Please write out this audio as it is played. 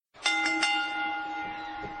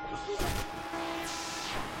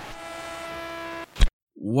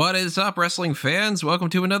What is up, wrestling fans? Welcome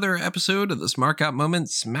to another episode of the Smart Got Moment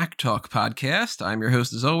Smack Talk podcast. I'm your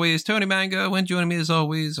host, as always, Tony Mango, and joining me, as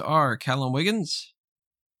always, are Callum Wiggins.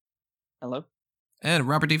 Hello. And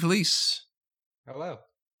Robert DeFelice. Hello.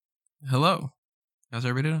 Hello. How's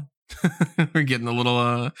everybody doing? We're getting a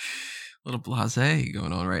little blasé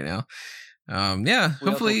going on right now.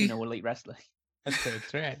 Hopefully... We're Elite Wrestling.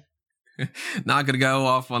 That's right. Not going to go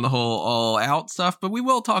off on the whole All Out stuff, but we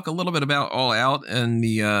will talk a little bit about All Out and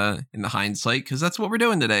in the hindsight, because that's what we're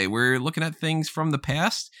doing today. We're looking at things from the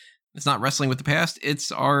past. It's not wrestling with the past.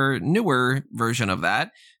 It's our newer version of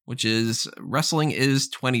that, which is Wrestling is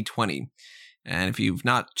 2020. And if you've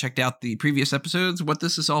not checked out the previous episodes, what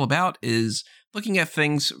this is all about is looking at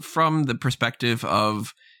things from the perspective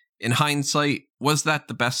of, in hindsight, was that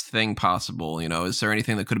the best thing possible? You know, is there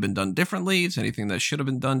anything that could have been done differently? Is there anything that should have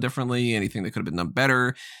been done differently? Anything that could have been done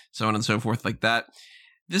better? So on and so forth like that.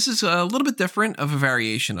 This is a little bit different of a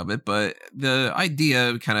variation of it, but the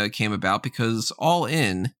idea kind of came about because All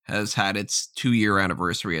In has had its 2-year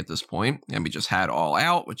anniversary at this point, and we just had All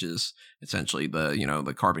Out, which is essentially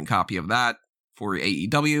the carbon copy of that for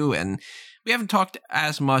AEW, and we haven't talked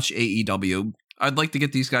as much AEW. I'd like to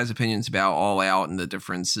get these guys' opinions about All Out and the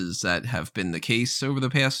differences that have been the case over the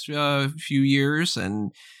past few years,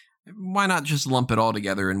 and why not just lump it all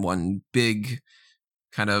together in one big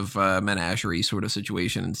kind of menagerie sort of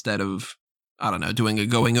situation instead of, I don't know, doing a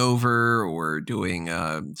going over or doing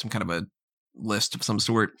some kind of a list of some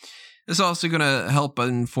sort. This is also going to help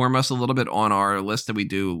inform us a little bit on our list that we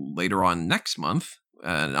do later on next month.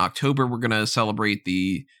 In October, we're going to celebrate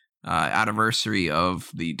the anniversary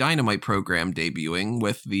of the Dynamite program debuting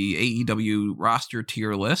with the AEW roster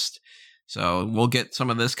tier list. So we'll get some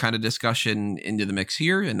of this kind of discussion into the mix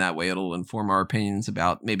here, and that way it'll inform our opinions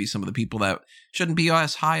about maybe some of the people that shouldn't be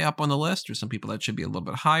as high up on the list or some people that should be a little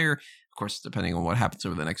bit higher. Of course, depending on what happens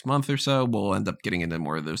over the next month or so, we'll end up getting into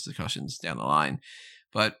more of those discussions down the line.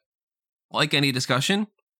 But like any discussion,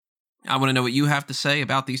 I want to know what you have to say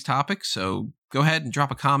about these topics, so go ahead and drop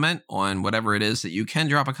a comment on whatever it is that you can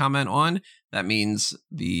drop a comment on. That means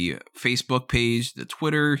the Facebook page, the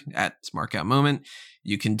Twitter, at SmartGotMoment.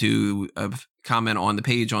 You can do a comment on the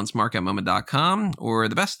page on smartgotmoment.com, or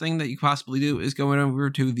the best thing that you could possibly do is go over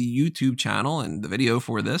to the YouTube channel and the video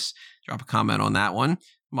for this. Drop a comment on that one.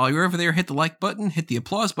 While you're over there, hit the like button, hit the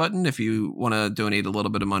applause button if you want to donate a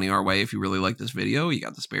little bit of money our way. If you really like this video, you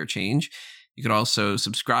got the spare change. You could also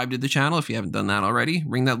subscribe to the channel if you haven't done that already.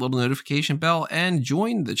 Ring that little notification bell and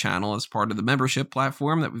join the channel as part of the membership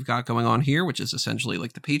platform that we've got going on here, which is essentially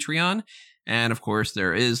like the Patreon. And of course,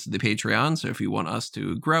 there is the Patreon. So if you want us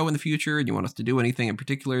to grow in the future and you want us to do anything in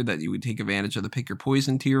particular that you would take advantage of the Pick Your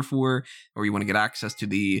Poison tier for, or you want to get access to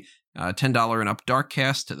the $10 and up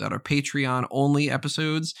Darkcast that are Patreon only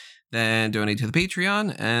episodes, then donate to the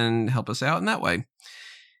Patreon and help us out in that way.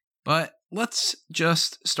 But let's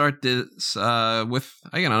just start this with,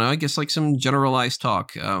 I guess like some generalized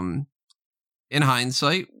talk. In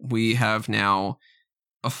hindsight, we have now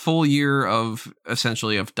a full year of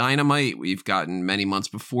essentially of Dynamite. We've gotten many months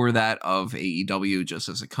before that of AEW just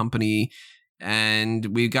as a company. And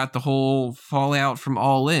we've got the whole fallout from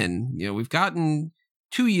All In. You know, we've gotten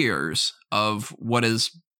 2 years of what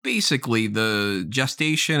is basically the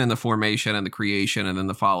gestation and the formation and the creation and then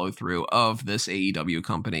the follow through of this AEW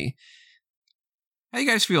company. How you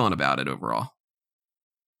guys feeling about it overall?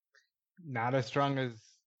 Not as strong as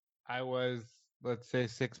I was, let's say,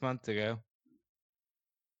 6 months ago.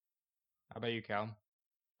 How about you, Cal?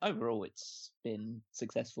 Overall, it's been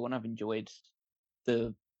successful, and I've enjoyed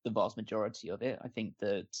the vast majority of it. I think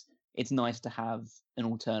that it's nice to have an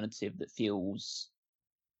alternative that feels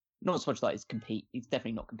not so much like it's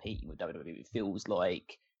definitely not competing with WWE. It feels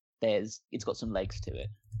like it's got some legs to it.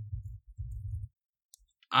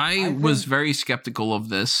 I was very skeptical of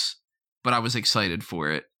this, but I was excited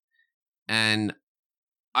for it. And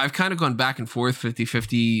I've kind of gone back and forth,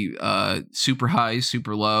 50-50, super high,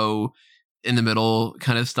 super low, in the middle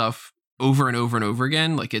kind of stuff over and over and over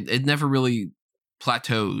again. Like it never really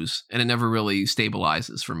plateaus and it never really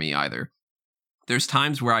stabilizes for me either. There's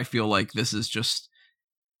times where I feel like this is just,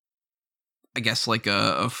 I guess, like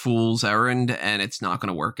a fool's errand and it's not going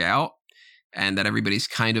to work out. And that everybody's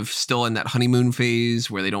kind of still in that honeymoon phase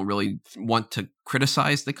where they don't really want to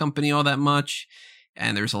criticize the company all that much.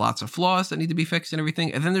 And there's lots of flaws that need to be fixed and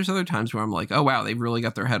everything. And then there's other times where I'm like, oh, wow, they've really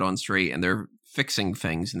got their head on straight and they're fixing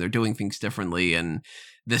things and they're doing things differently. And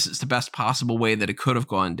this is the best possible way that it could have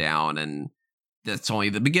gone down. And that's only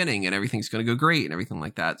the beginning and everything's going to go great and everything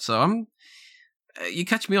like that. So You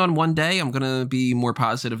catch me on one day, I'm going to be more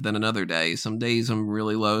positive than another day. Some days I'm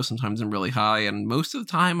really low, sometimes I'm really high, and most of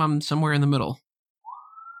the time I'm somewhere in the middle.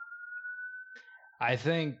 I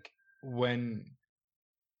think when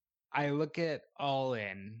I look at All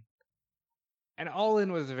In, and All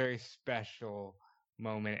In was a very special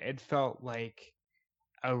moment. It felt like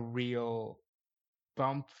a real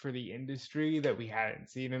bump for the industry that we hadn't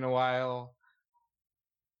seen in a while.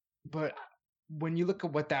 But when you look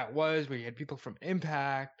at what that was, where you had people from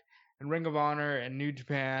Impact and Ring of Honor and New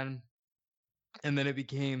Japan, and then it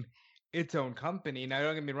became its own company. Now,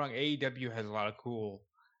 don't get me wrong, AEW has a lot of cool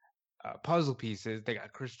puzzle pieces. They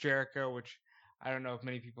got Chris Jericho, which I don't know if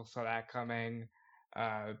many people saw that coming.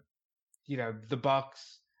 The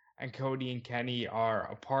Bucks and Cody and Kenny are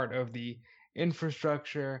a part of the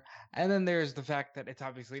infrastructure. And then there's the fact that it's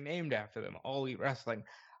obviously named after them, All Elite Wrestling.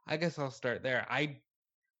 I guess I'll start there.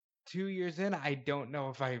 2 years in, I don't know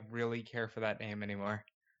if I really care for that name anymore.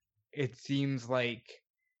 It seems like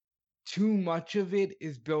too much of it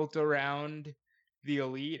is built around the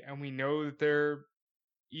Elite, and we know that they're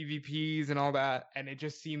EVPs and all that, and it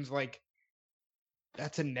just seems like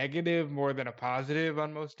that's a negative more than a positive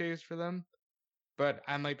on most days for them. But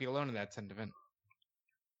I might be alone in that sentiment.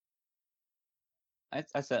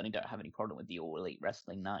 I certainly don't have any problem with the All Elite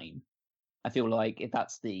Wrestling name. I feel like if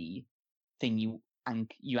that's the thing you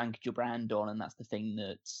anchored your brand on, and that's the thing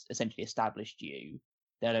that's essentially established you,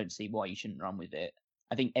 then I don't see why you shouldn't run with it.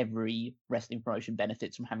 I think every wrestling promotion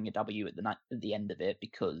benefits from having a W at the end of it,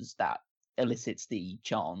 because that elicits the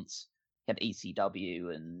chants. You had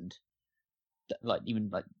ECW and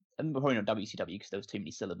probably not WCW because there was too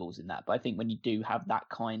many syllables in that. But I think when you do have that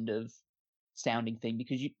kind of sounding thing,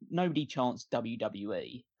 because nobody chants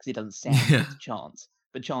WWE because it doesn't sound good to chant,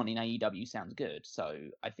 but chanting AEW sounds good. So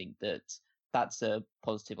I think that's a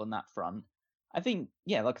positive on that front. I think,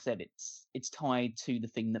 yeah, like I said, it's tied to the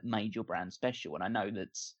thing that made your brand special, and I know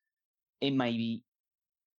that it maybe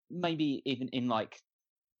even in like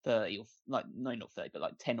 30 or like no, not 30, but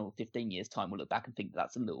like 10 or 15 years time, we'll look back and think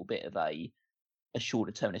that's a little bit of a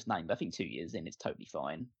shorter termist name. But I think 2 years in, it's totally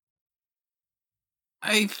fine.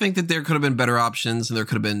 I think that there could have been better options, and there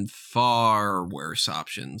could have been far worse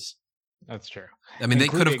options. That's true. I mean, they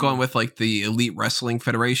could have gone with like the Elite Wrestling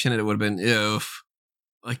Federation, and it would have been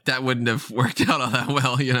like that wouldn't have worked out all that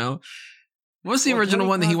well, you know. What was the original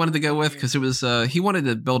one that he wanted to go with? Because it was he wanted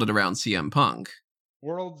to build it around CM Punk.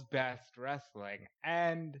 World's Best Wrestling,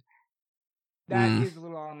 and that is a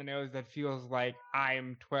little on the nose. That feels like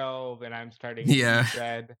I'm 12 and I'm starting to eat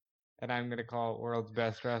bread, and I'm going to call it World's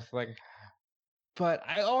Best Wrestling. But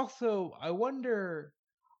I wonder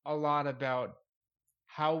a lot about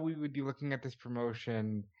how we would be looking at this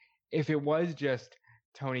promotion if it was just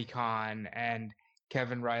Tony Khan and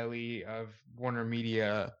Kevin Riley of Warner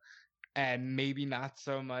Media, and maybe not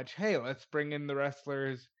so much, hey, let's bring in the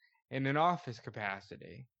wrestlers in an office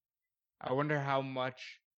capacity. I wonder how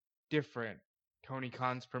much different Tony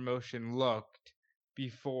Khan's promotion looked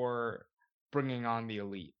before bringing on the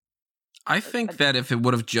Elite. I think that if it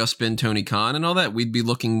would have just been Tony Khan and all that, we'd be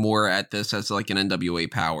looking more at this as like an NWA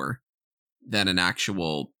Power than an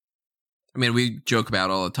actual... I mean, we joke about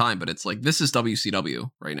it all the time, but it's like, this is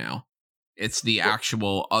WCW right now. It's the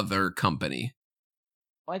actual other company.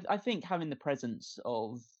 I think having the presence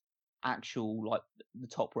of actual, like, the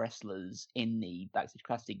top wrestlers in the backstage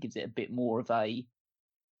capacity gives it a bit more of a...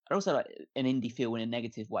 also like an indie feel in a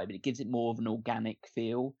negative way, but it gives it more of an organic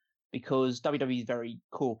feel, because WWE is very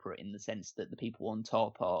corporate in the sense that the people on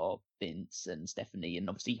top are Vince and Stephanie, and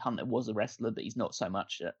obviously Hunter was a wrestler, but he's not so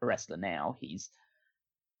much a wrestler now. He's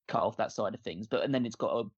cut off that side of things. And then it's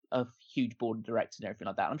got a huge board of directors and everything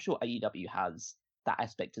like that. I'm sure AEW has that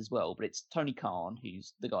aspect as well, but it's Tony Khan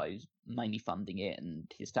who's the guy who's mainly funding it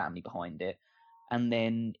and his family behind it. And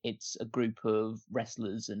then it's a group of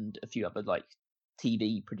wrestlers and a few other like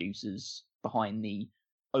TV producers behind the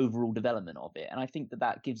overall development of it. And I think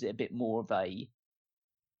that gives it a bit more of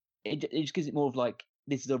it just gives it more of like,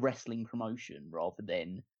 this is a wrestling promotion rather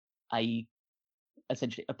than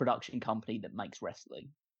essentially a production company that makes wrestling.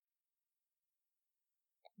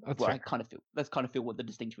 I kind of feel what the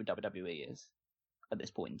distinction with WWE is at this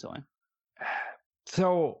point in time.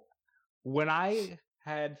 So when I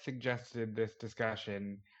had suggested this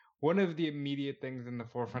discussion, one of the immediate things in the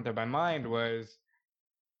forefront of my mind was,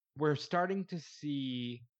 we're starting to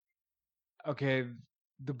see, okay,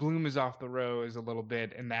 the bloom is off the rose a little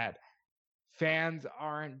bit, in that fans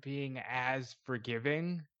aren't being as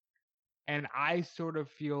forgiving. And I sort of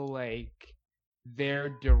feel like their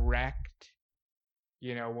direct,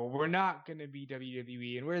 well, we're not going to be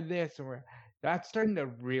WWE and we're this, and that's starting to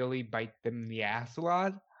really bite them in the ass a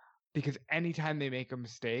lot. because anytime they make a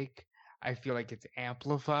mistake, I feel like it's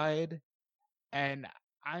amplified. And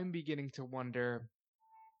I'm beginning to wonder,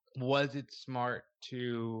 was it smart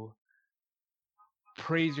to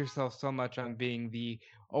praise yourself so much on being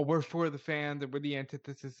we're for the fans and we're the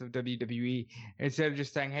antithesis of WWE, instead of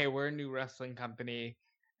just saying, hey, we're a new wrestling company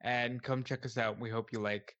and come check us out. We hope you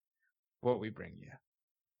like what we bring you.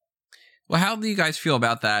 Well, how do you guys feel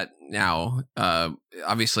about that now?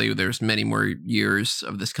 Obviously, there's many more years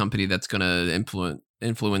of this company that's going to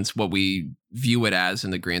influence what we view it as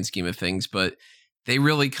in the grand scheme of things, but they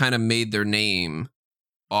really kind of made their name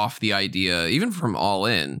off the idea, even from All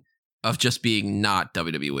In, of just being not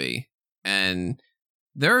WWE. And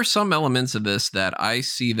there are some elements of this that I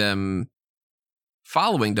see them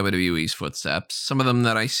following WWE's footsteps, some of them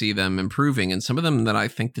that I see them improving, and some of them that I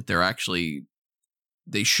think that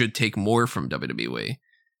they should take more from WWE.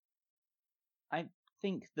 I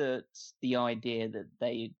think that the idea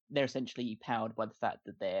that they're essentially powered by the fact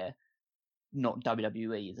that they're not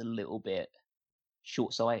WWE is a little bit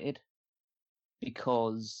short-sighted,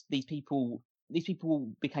 because these people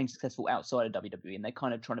became successful outside of WWE, and they're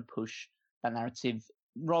kind of trying to push that narrative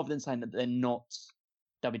rather than saying that they're not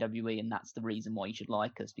WWE and that's the reason why you should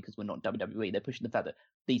like us because we're not WWE. They're pushing the fact that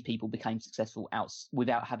these people became successful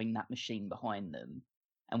without having that machine behind them,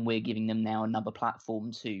 and we're giving them now another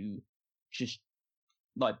platform to just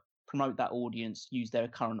like promote that audience, use their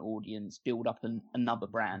current audience, build up another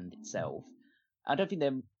brand itself. I know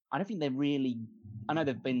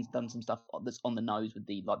they've done some stuff that's on the nose with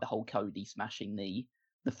the whole Cody smashing the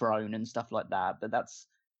throne and stuff like that, but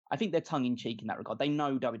I think they're tongue in cheek in that regard. They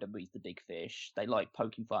know WWE's the big fish. They like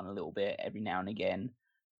poking fun a little bit every now and again.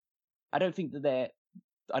 I don't think they're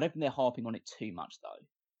harping on it too much though.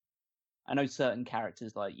 I know certain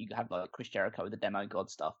characters, like you have like Chris Jericho with the Demo God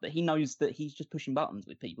stuff, but he knows that he's just pushing buttons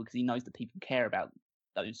with people because he knows that people care about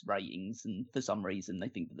those ratings, and for some reason they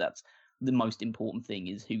think that that's the most important thing,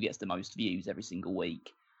 is who gets the most views every single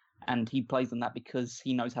week. And he plays on that because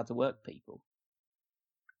he knows how to work people.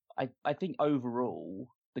 I think overall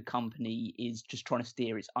the company is just trying to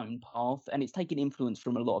steer its own path, and it's taking influence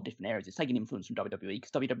from a lot of different areas. It's taking influence from WWE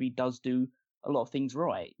because WWE does do a lot of things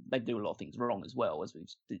right. They do a lot of things wrong as well,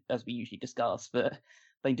 as we usually discuss, but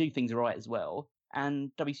they do things right as well.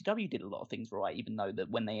 And WCW did a lot of things right, even though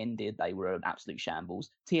that when they ended, they were an absolute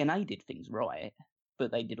shambles. TNA did things right,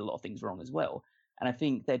 but they did a lot of things wrong as well. And I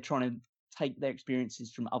think they're trying to take their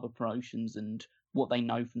experiences from other promotions and what they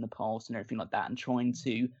know from the past and everything like that, and trying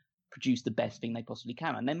to produce the best thing they possibly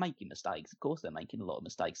can. And they're making mistakes. Of course, they're making a lot of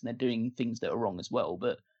mistakes, and they're doing things that are wrong as well.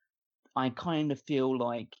 But I kind of feel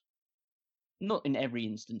like, not in every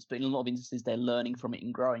instance, but in a lot of instances, they're learning from it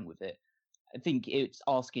and growing with it. I think it's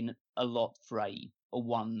asking a lot for a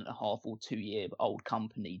 1.5 or 2 year old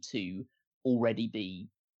company to already be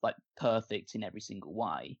like perfect in every single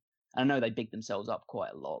way. I know they big themselves up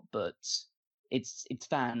quite a lot, but it's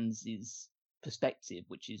fans' perspective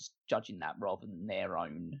which is judging that rather than their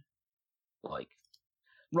own. Like,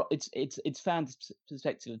 it's fans'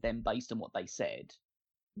 perspective of them based on what they said,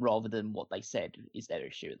 rather than what they said is their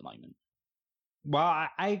issue at the moment. Well,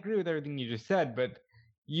 I agree with everything you just said, but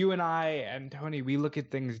you and I and Tony, we look at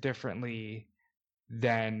things differently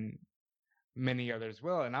than many others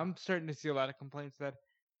will. And I'm starting to see a lot of complaints that,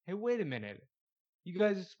 hey, wait a minute. You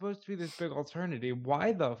guys are supposed to be this big alternative.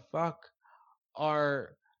 Why the fuck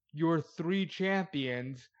are your 3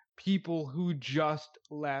 champions people who just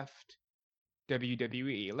left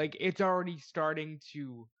WWE? Like, it's already starting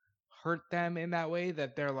to hurt them in that way,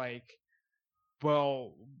 that they're like,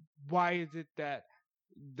 well, why is it that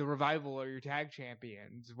the Revival are your tag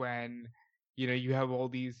champions when, you have all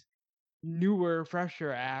these newer,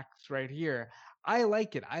 fresher acts right here? I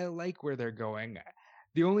like it. I like where they're going.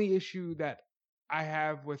 The only issue that I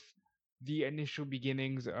have with the initial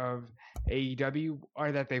beginnings of AEW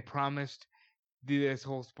are that they promised this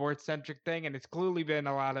whole sports-centric thing, and it's clearly been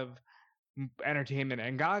a lot of entertainment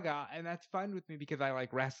and gaga, and that's fine with me because I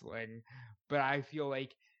like wrestling, but I feel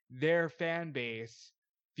like their fan base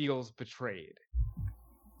feels betrayed.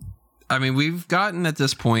 I mean, we've gotten at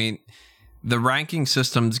this point, the ranking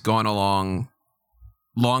system's gone along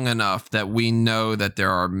long enough that we know that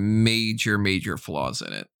there are major flaws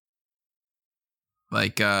in it.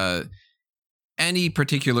 Like, any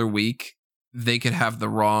particular week, they could have the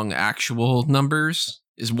wrong actual numbers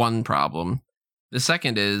is one problem. The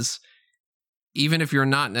second is, even if you're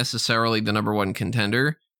not necessarily the number one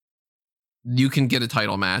contender, you can get a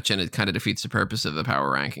title match, and it kind of defeats the purpose of the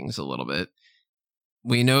power rankings a little bit.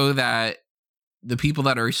 We know that the people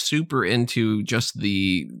that are super into just let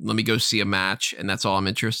me go see a match, and that's all I'm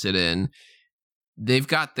interested in, they've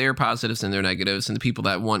got their positives and their negatives, and the people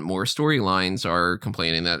that want more storylines are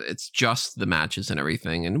complaining that it's just the matches and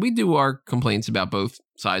everything. And we do our complaints about both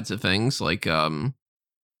sides of things. Like,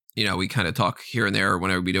 we kind of talk here and there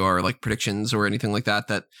whenever we do our like predictions or anything like that,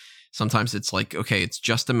 that sometimes it's like, okay, it's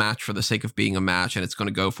just a match for the sake of being a match, and it's going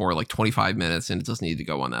to go for like 25 minutes, and it doesn't need to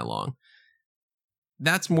go on that long.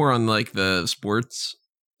 That's more on like the sports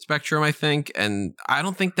spectrum, I think. And I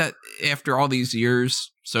don't think that after all these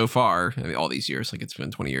years so far, I mean, all these years, like it's been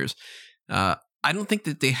 20 years, I don't think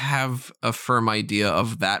that they have a firm idea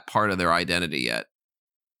of that part of their identity yet.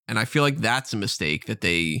 And I feel like that's a mistake that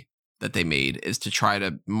they made, is to try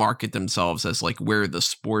to market themselves as like, we're the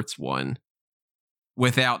sports one,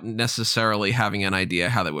 without necessarily having an idea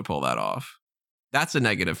how they would pull that off. That's a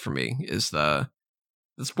negative for me, is the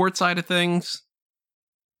sports side of things.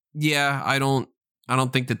 Yeah, I don't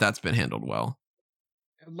think that that's been handled well.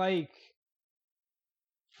 Like,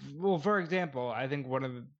 well, for example, I think one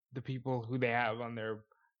of the people who they have on their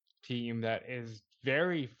team that is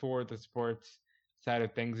very for the sports side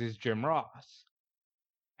of things is Jim Ross.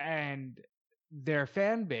 And their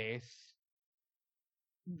fan base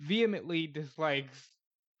vehemently dislikes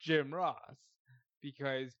Jim Ross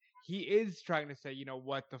because he is trying to say,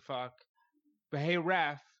 what the fuck? But hey,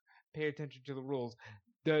 ref, pay attention to the rules.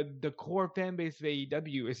 The core fan base of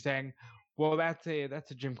AEW is saying, well, that's a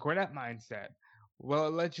Jim Cornette mindset.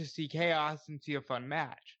 Well, let's just see chaos and see a fun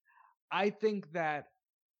match. I think that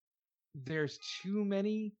there's too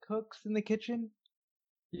many cooks in the kitchen,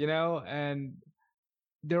 and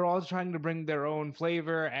they're all trying to bring their own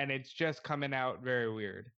flavor, and it's just coming out very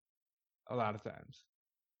weird a lot of times.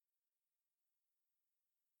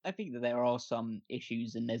 I think that there are some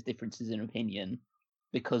issues and there's differences in opinion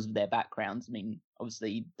because of their backgrounds. I mean,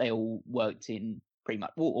 obviously, they all worked in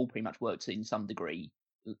all pretty much worked in some degree.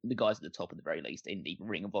 The guys at the top, at the very least, in either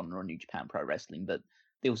Ring of Honor or New Japan Pro Wrestling, but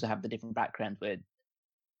they also have the different backgrounds where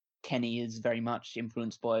Kenny is very much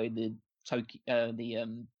influenced by the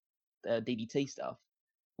DDT stuff,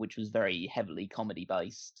 which was very heavily comedy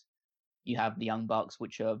based. You have the Young Bucks,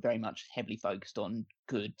 which are very much heavily focused on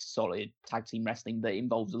good, solid tag team wrestling that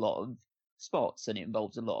involves a lot of spots and it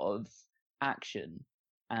involves a lot of action.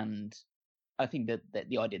 And I think that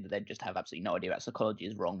the idea that they just have absolutely no idea about psychology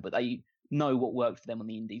is wrong, but they know what worked for them on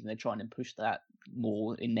the indies and they're trying to push that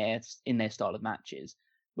more in their style of matches.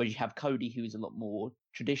 Whereas you have Cody, who is a lot more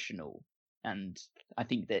traditional, and I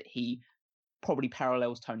think that he probably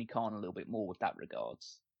parallels Tony Khan a little bit more with that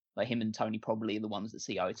regards. Like him and Tony probably are the ones that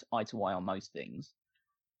see eye to eye on most things.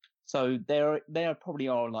 So there probably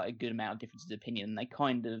are like a good amount of differences of opinion. They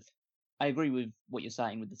I agree with what you're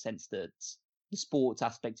saying with the sense that the sports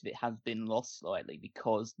aspect of it has been lost slightly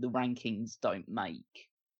because the rankings don't make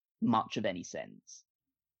much of any sense.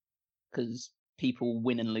 Because people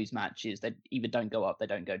win and lose matches. They either don't go up, they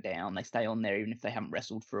don't go down. They stay on there even if they haven't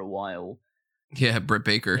wrestled for a while. Yeah, Britt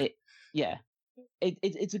Baker.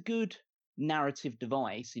 It's a good narrative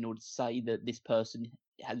device in order to say that this person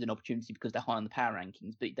has an opportunity because they're high on the power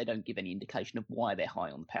rankings, but they don't give any indication of why they're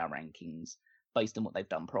high on the power rankings based on what they've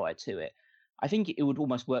done prior to it. I think it would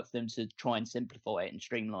almost work for them to try and simplify it and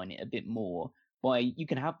streamline it a bit more by you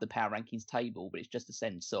can have the power rankings table, but it's just a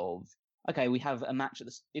sense of, okay, we have a match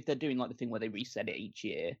if they're doing like the thing where they reset it each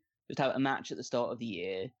year, just have a match at the start of the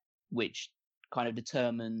year, which kind of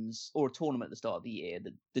determines, or a tournament at the start of the year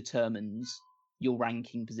that determines your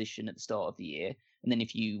ranking position at the start of the year. And then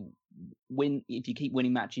if you keep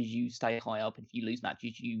winning matches, you stay high up. And if you lose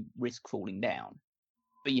matches, you risk falling down.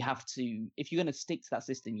 But you have to, if you're going to stick to that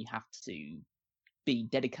system, you have to be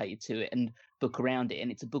dedicated to it and book around it.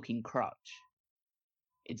 And it's a booking crutch.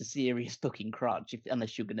 It's a serious booking crutch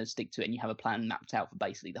unless you're going to stick to it and you have a plan mapped out for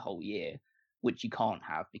basically the whole year, which you can't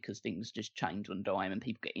have because things just change on a dime and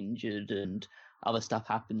people get injured and other stuff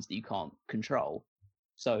happens that you can't control.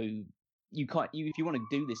 So if you want to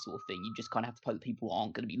do this sort of thing, you just kind of have to play that people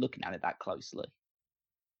aren't going to be looking at it that closely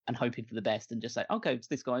and hoping for the best and just say, okay, it's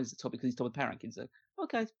this guy's the topic because he's top of the power rankings. So,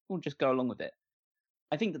 okay, we'll just go along with it.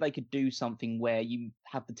 I think that they could do something where you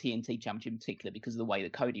have the TNT Championship in particular because of the way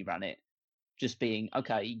that Cody ran it, just being,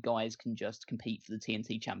 okay, guys can just compete for the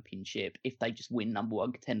TNT Championship if they just win number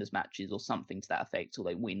one contenders matches or something to that effect, or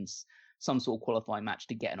they win some sort of qualifying match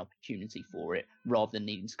to get an opportunity for it rather than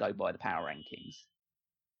needing to go by the power rankings.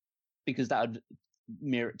 Because that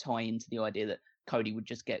would tie into the idea that Cody would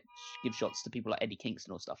just give shots to people like Eddie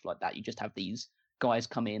Kingston or stuff like that. You just have these guys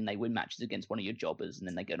come in, they win matches against one of your jobbers, and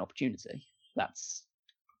then they get an opportunity. That's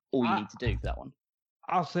all you need to do for that one.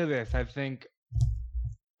 I'll say this. I think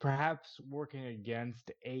perhaps working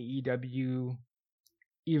against AEW,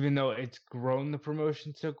 even though it's grown the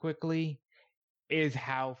promotion so quickly, is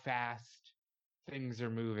how fast things are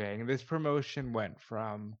moving. This promotion went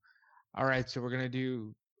from, all right, so we're going to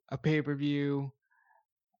do a pay-per-view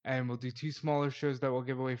and we'll do 2 smaller shows that we'll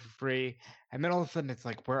give away for free. And then all of a sudden it's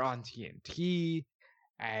like, we're on TNT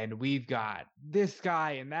and we've got this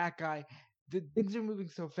guy and that guy. Things are moving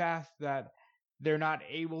so fast that they're not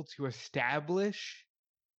able to establish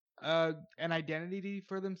an identity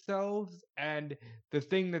for themselves. And the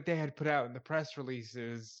thing that they had put out in the press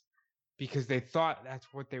releases, because they thought that's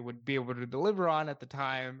what they would be able to deliver on at the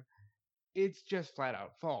time, it's just flat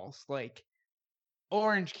out false. Like,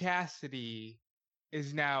 Orange Cassidy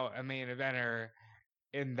is now a main eventer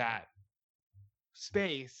in that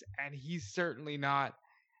space, and he's certainly not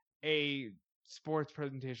a sports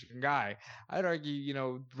presentation guy. I'd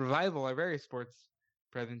argue, Revival are very sports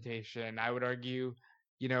presentation. I would argue,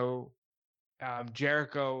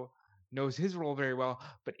 Jericho knows his role very well,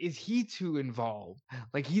 but is he too involved?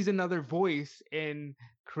 Like, he's another voice in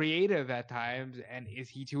creative at times, and is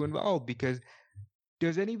he too involved? Because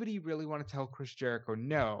does anybody really want to tell Chris Jericho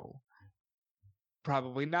no?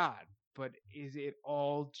 Probably not. But is it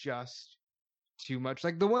all just too much?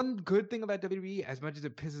 Like, the one good thing about WWE, as much as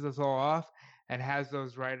it pisses us all off and has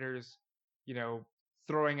those writers,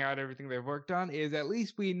 throwing out everything they've worked on, is at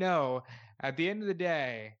least we know at the end of the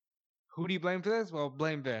day, who do you blame for this? Well,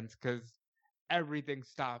 blame Vince, because everything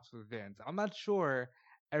stops with Vince. I'm not sure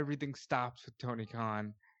everything stops with Tony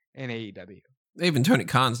Khan in AEW. Even Tony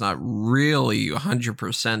Khan's not really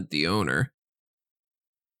 100% the owner.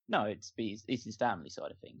 No, it's his family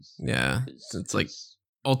side of things. Yeah, it's like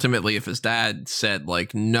ultimately, if his dad said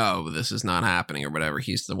like, "No, this is not happening" or whatever,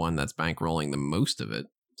 he's the one that's bankrolling the most of it.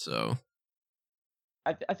 So,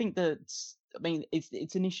 I think that. I mean,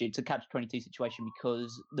 it's an issue. It's a catch-22 situation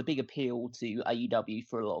because the big appeal to AEW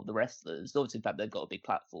for a lot of the wrestlers, obviously the fact they've got a big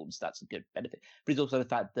platform, so that's a good benefit. But it's also the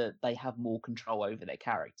fact that they have more control over their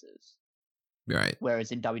characters. Right.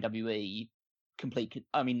 Whereas in WWE, they can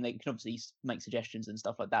obviously make suggestions and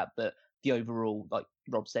stuff like that, but the overall, like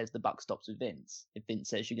Rob says, the buck stops with Vince. If Vince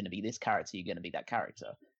says you're going to be this character, you're going to be that character.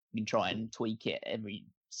 You can try and tweak it every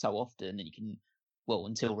so often, and you can,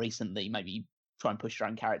 until recently, maybe try and push your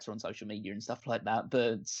own character on social media and stuff like that.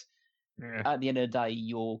 But at the end of the day,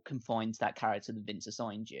 you're confined to that character that Vince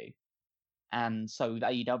assigned you. And so with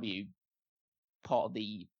AEW, part of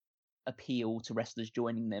the appeal to wrestlers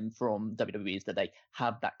joining them from WWE is that they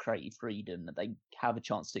have that creative freedom, that they have a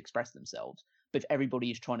chance to express themselves. But if everybody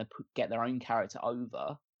is trying to get their own character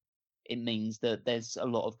over, it means that there's a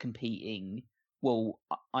lot of competing. Well,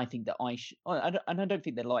 I think that I should, and I don't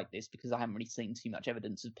think they're like this because I haven't really seen too much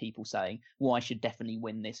evidence of people saying, well, I should definitely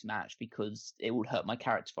win this match because it would hurt my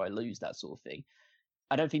character if I lose, that sort of thing.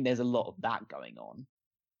 I don't think there's a lot of that going on.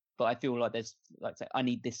 But I feel like there's, like, say, I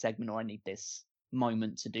need this segment or I need this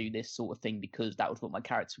moment to do this sort of thing because that was what my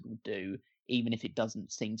character would do, even if it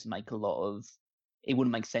doesn't seem to make it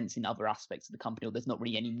wouldn't make sense in other aspects of the company, or there's not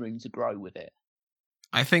really any room to grow with it.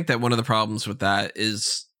 I think that one of the problems with that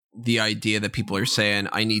is the idea that people are saying,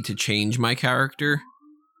 I need to change my character.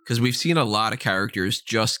 Because we've seen a lot of characters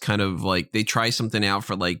just kind of like, they try something out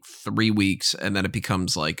for like 3 weeks and then it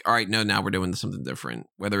becomes like, all right, no, now we're doing something different.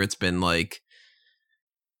 Whether it's been like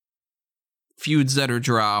feuds that are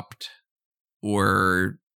dropped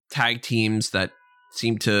or tag teams that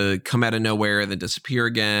seem to come out of nowhere and then disappear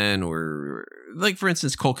again. Or like, for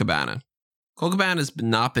instance, Colt Cabana. Colt Cabana has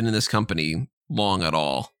not been in this company long at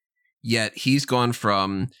all. Yet he's gone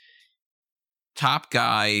from top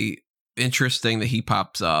guy, interesting that he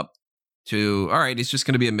pops up, to, all right, he's just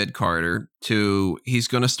going to be a mid-carder, to he's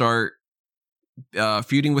going to start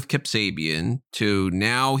feuding with Kip Sabian, to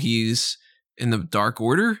now he's in the Dark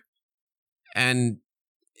Order. And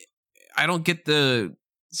I don't get the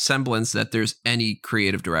semblance that there's any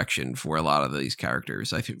creative direction for a lot of these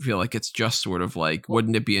characters. I feel like it's just sort of like,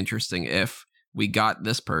 wouldn't it be interesting if we got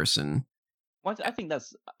this person? Well, I think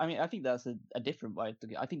that's a different way to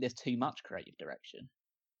go. I think there's too much creative direction.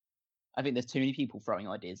 I think there's too many people throwing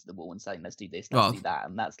ideas at the wall and saying, let's do this, let's do that.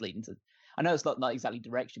 And that's leading to, I know it's not exactly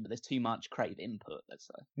direction, but there's too much creative input, let's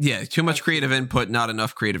say. Yeah, too much creative input, not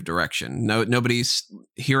enough creative direction. Nobody's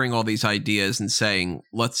hearing all these ideas and saying,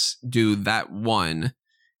 let's do that one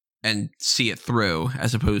and see it through,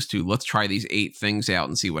 as opposed to let's try these 8 things out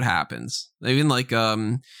and see what happens. Even like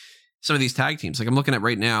some of these tag teams, like I'm looking at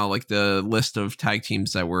right now, like the list of tag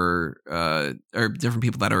teams that were or different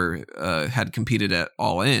people that are had competed at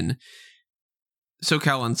All In.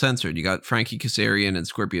 SoCal Uncensored, you got Frankie Kazarian and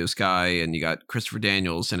Scorpio Sky, and you got Christopher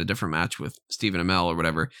Daniels in a different match with Stephen Amell or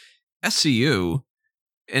whatever. SCU,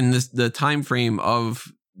 in the time frame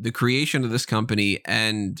of the creation of this company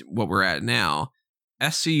and what we're at now,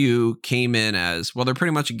 SCU came in as, well, they're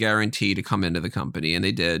pretty much a guarantee to come into the company, and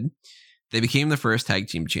they did. They became the first tag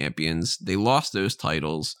team champions. They lost those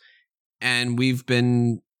titles, and we've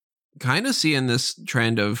been kind of seeing this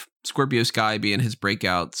trend of Scorpio Sky being his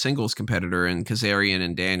breakout singles competitor and Kazarian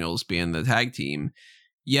and Daniels being the tag team.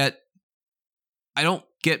 Yet, I don't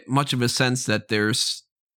get much of a sense that there's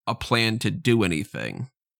a plan to do anything.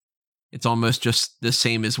 It's almost just the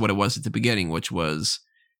same as what it was at the beginning, which was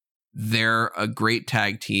they're a great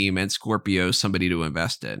tag team and Scorpio somebody to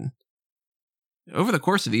invest in. Over the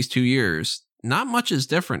course of these 2 years, not much is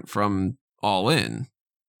different from All In.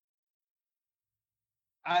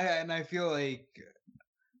 I feel like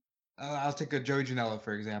I'll take a Joey Janela,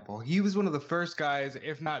 for example. He was one of the first guys,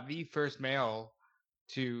 if not the first male,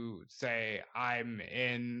 to say, I'm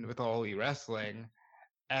in with All Elite Wrestling.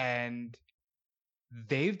 And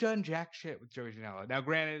they've done jack shit with Joey Janela. Now,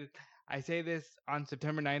 granted, I say this on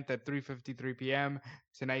September 9th at 3:53 p.m.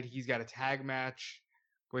 Tonight, he's got a tag match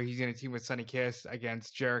where he's going to team with Sonny Kiss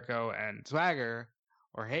against Jericho and Swagger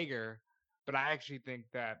or Hager. But I actually think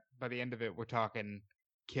that by the end of it, we're talking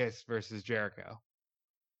Kiss versus Jericho.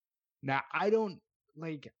 Now, I don't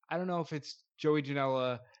know if it's Joey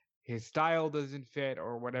Janela, his style doesn't fit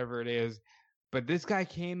or whatever it is, but this guy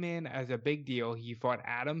came in as a big deal. He fought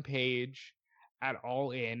Adam Page at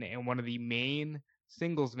All In one of the main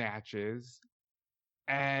singles matches,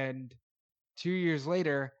 and 2 years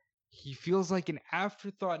later, he feels like an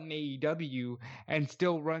afterthought in AEW and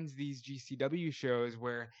still runs these GCW shows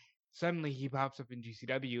where suddenly he pops up in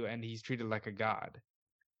GCW and he's treated like a god.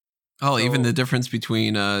 Oh, so, even the difference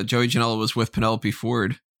between Joey Janela was with Penelope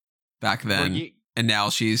Ford back then, and now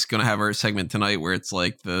she's going to have her segment tonight where it's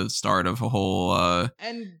like the start of a whole...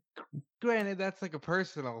 And granted, that's like a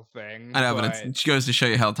personal thing. I know, but it goes to show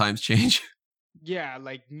you how times change. Yeah,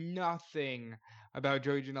 like nothing about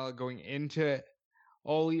Joey Janela going into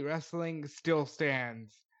All Elite Wrestling still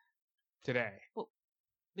stands today. Well,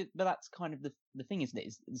 but that's kind of the thing, isn't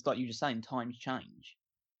it? It's like you were just saying, times change.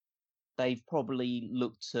 They've probably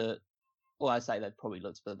looked at, well, I say they've probably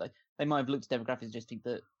looked, but they might have looked at demographics and just think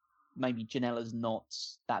that maybe Janela's not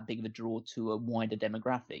that big of a draw to a wider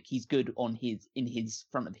demographic. He's good in his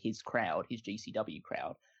front of his crowd, his GCW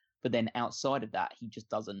crowd, but then outside of that, he just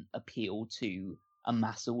doesn't appeal to a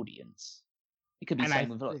mass audience. It could be the same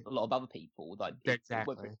with a lot of other people, like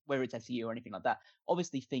exactly. whether it's SEU or anything like that.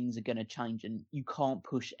 Obviously, things are going to change, and you can't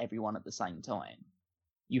push everyone at the same time.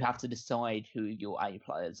 You have to decide who your A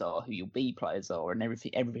players are, who your B players are, and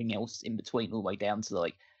everything else in between, all the way down to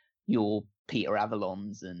like your Peter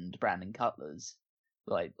Avalons and Brandon Cutlers,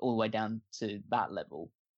 like all the way down to that level.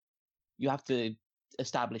 You have to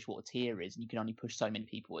establish what a tier is, and you can only push so many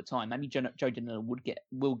people at a time. Maybe Joe Janela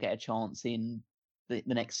will get a chance in the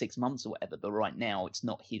next 6 months or whatever, but right now it's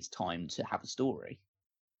not his time to have a story.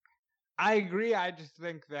 I agree. I just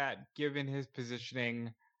think that given his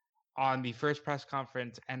positioning on the first press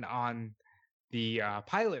conference and on the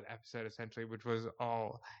pilot episode, essentially, which was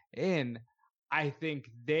All In, I think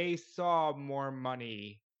they saw more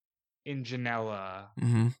money in Janela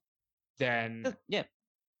than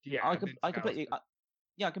I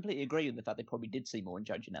completely agree with the fact they probably did see more in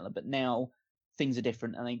Joe Janela, but now things are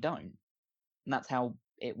different and they don't, and that's how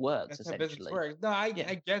it works. That's essentially how business works. No, I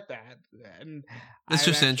get that, and it's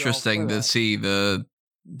just interesting to see the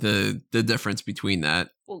difference between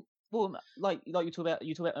that. Well, like you talked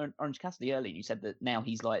about Orange Cassidy earlier. You said that now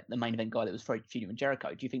he's like the main event guy that was feuding with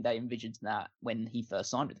Jericho. Do you think they envisioned that when he first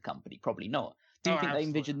signed with the company? Probably not. Do you think they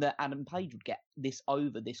envisioned that Adam Page would get this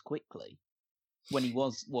over this quickly? When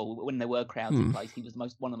when there were crowds in place, he was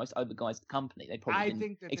one of the most over guys in the company. They probably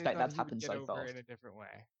didn't expect that to happen so fast. In a different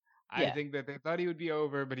way. I think that they thought he would be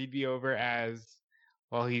over, but he'd be over as,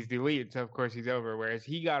 well, he's the elite, so of course he's over. Whereas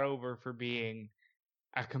he got over for being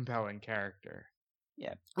a compelling character.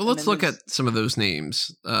 Yeah. Well, let's look at some of those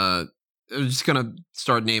names. I'm just gonna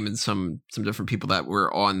start naming some different people that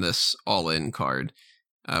were on this All In card.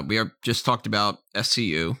 We have just talked about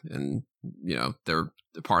SCU, and they're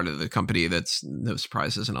part of the company. That's no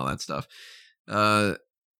surprises and all that stuff. The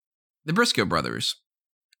Briscoe brothers.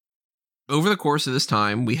 Over the course of this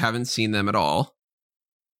time, we haven't seen them at all,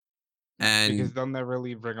 and because they'll never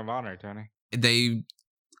leave Ring of Honor, Tony.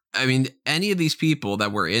 Any of these people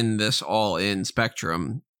that were in this All In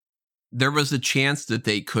spectrum, there was a chance that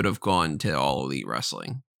they could have gone to All Elite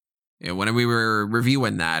Wrestling. When we were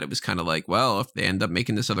reviewing that, it was kind of like, well, if they end up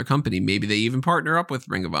making this other company, maybe they even partner up with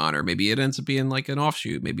Ring of Honor. Maybe it ends up being like an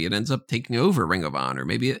offshoot. Maybe it ends up taking over Ring of Honor.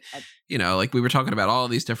 Maybe it, like we were talking about all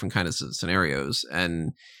these different kinds of scenarios.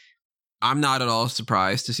 And I'm not at all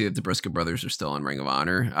surprised to see that the Briscoe brothers are still in Ring of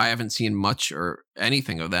Honor. I haven't seen much or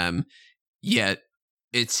anything of them yet.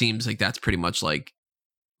 it seems like that's pretty much like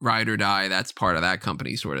ride or die. That's part of that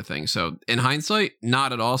company sort of thing. So in hindsight,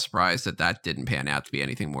 not at all surprised that didn't pan out to be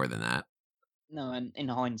anything more than that. No, and in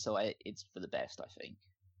hindsight, it's for the best, I think.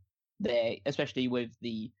 They, especially with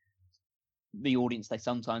the audience they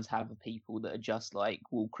sometimes have of people that are just like,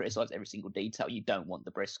 will criticize every single detail. You don't want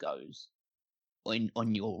the Briscoes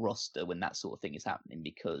on your roster when that sort of thing is happening,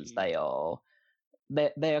 because they are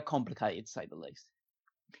complicated, to say the least.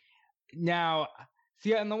 Now,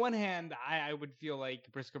 see, on the one hand, I would feel like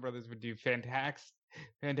Briscoe Brothers would do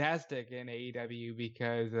fantastic in AEW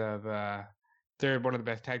because of they're one of the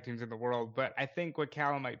best tag teams in the world. But I think what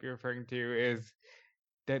Callum might be referring to is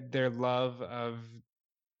that their love of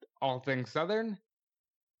all things Southern,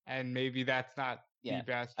 and maybe that's not the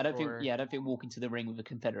best. I don't think walking to the ring with a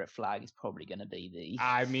Confederate flag is probably going to be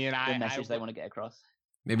the message they want to get across.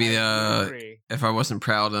 Maybe if I wasn't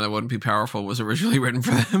proud and I wouldn't be powerful was originally written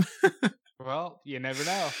for them. Well, you never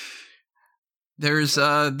know. There's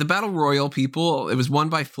the Battle Royal people. It was won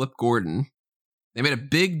by Flip Gordon. They made a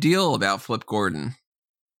big deal about Flip Gordon.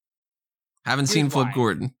 Haven't seen Flip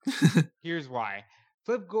Gordon. Here's why.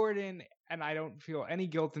 Flip Gordon, and I don't feel any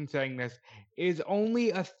guilt in saying this, is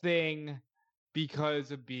only a thing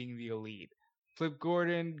because of being the Elite. Flip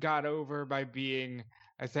Gordon got over by being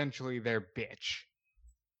essentially their bitch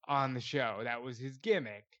on the show. That was his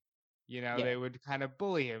gimmick. You know, They would kind of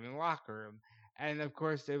bully him in the locker room. And of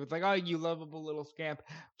course, it was like, oh, you lovable little scamp.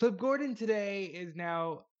 Flip Gordon today is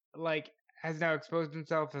now has now exposed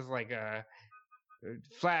himself as like a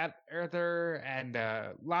flat earther and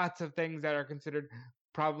lots of things that are considered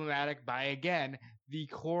problematic by, again, the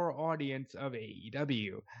core audience of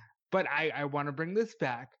AEW. But I want to bring this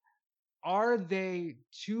back. Are they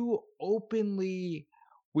too openly,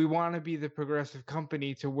 we want to be the progressive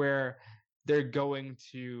company, to where they're going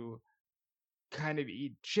to kind of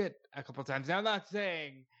eat shit a couple times? Now, I'm not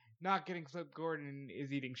saying not getting Flip Gordon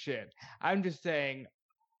is eating shit. I'm just saying,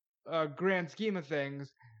 grand scheme of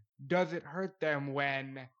things, does it hurt them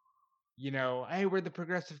when, hey, we're the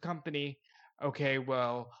progressive company. Okay,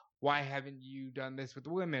 well, why haven't you done this with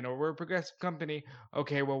women? Or we're a progressive company.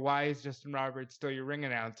 Okay, well, why is Justin Roberts still your ring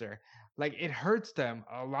announcer? Like, it hurts them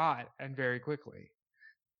a lot and very quickly.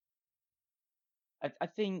 I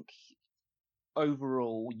think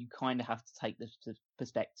overall, you kind of have to take this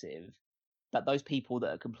perspective that those people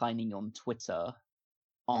that are complaining on Twitter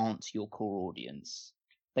aren't your core audience.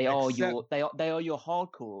 They are your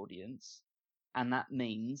hardcore audience, and that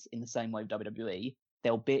means, in the same way with WWE,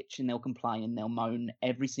 they'll bitch and they'll complain and they'll moan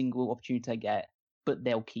every single opportunity they get, but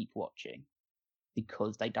they'll keep watching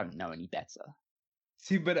because they don't know any better.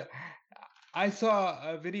 See, but I saw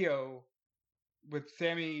a video with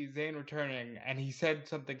Sami Zayn returning, and he said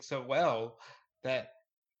something so well that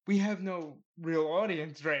we have no real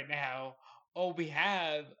audience right now. All we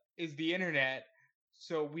have is the internet,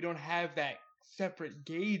 so we don't have that separate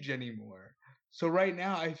gauge anymore. So right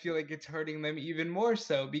now, I feel like it's hurting them even more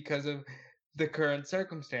so because of the current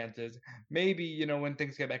circumstances. Maybe, when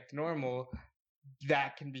things get back to normal,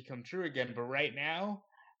 that can become true again. But right now,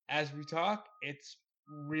 as we talk, it's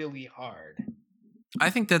really hard. I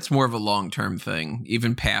think that's more of a long-term thing,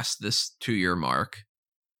 even past this 2-year mark.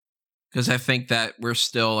 Because I think that we're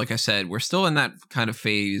still, like I said, we're still in that kind of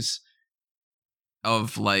phase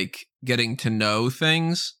of like getting to know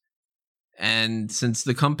things. And since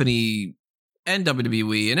the company and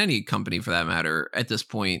WWE and any company for that matter, at this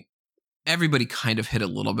point, everybody kind of hit a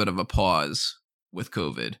little bit of a pause with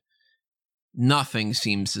COVID. Nothing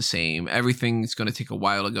seems the same. Everything's going to take a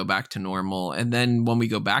while to go back to normal. And then when we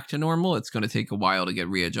go back to normal, it's going to take a while to get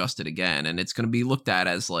readjusted again. And it's going to be looked at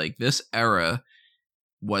as like this era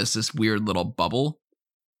was this weird little bubble.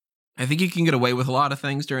 I think you can get away with a lot of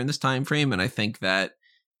things during this time frame. And I think that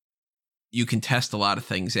you can test a lot of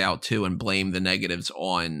things out too and blame the negatives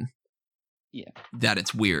on that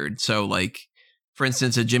it's weird. So like, for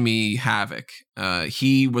instance, a Jimmy Havoc,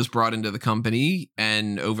 he was brought into the company,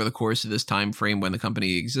 and over the course of this time frame when the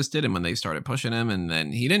company existed and when they started pushing him, and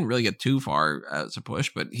then he didn't really get too far as a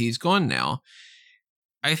push, but he's gone now.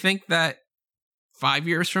 I think that 5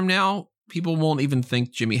 years from now, people won't even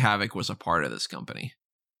think Jimmy Havoc was a part of this company.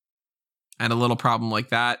 And a little problem like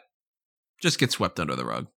that just gets swept under the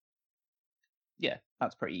rug. Yeah,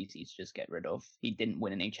 that's pretty easy to just get rid of. He didn't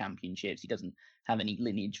win any championships. He doesn't have any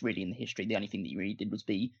lineage really in the history. The only thing that he really did was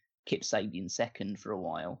be Kip Sabian's second for a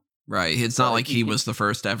while. Right. It's not like he was the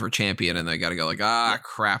first ever champion and they got to go like,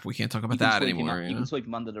 crap, we can't talk about that anymore. You can sweep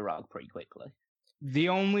him under the rug pretty quickly. The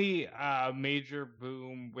only major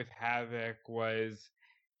boom with Havoc was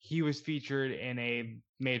he was featured in a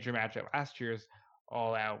major match at last year's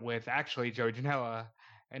All Out with actually Joey Janela.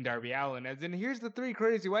 and Darby Allin, as in here's the 3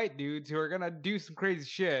 crazy white dudes who are gonna do some crazy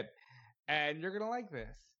shit, and you're gonna like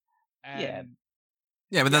this. And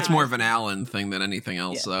yeah, but that's more of an Allin thing than anything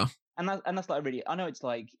else, though. And that's like really, I know it's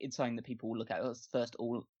something that people look at as first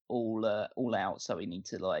all out, so we need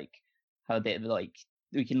to like have a bit of like,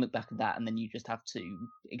 we can look back at that and then you just have to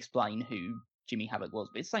explain who Jimmy Havoc was.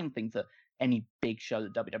 But it's the same thing for any big show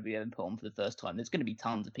that WWE ever put on for the first time. There's going to be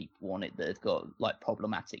tons of people on it that have got like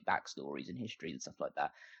problematic backstories and history and stuff like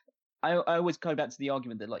that. I always go back to the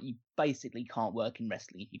argument that like you basically can't work in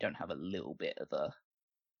wrestling if you don't have a little bit of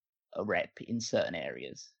a rep in certain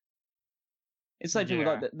areas. It's so people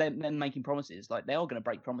like they're making promises. Like they are going to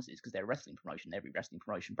break promises because they're a wrestling promotion. Every wrestling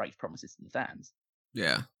promotion breaks promises to the fans.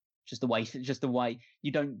 Yeah, just the way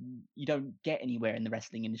you don't get anywhere in the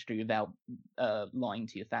wrestling industry without lying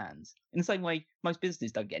to your fans. In the same way, most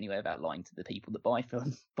businesses don't get anywhere without lying to the people that buy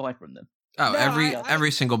from them. Oh, no, every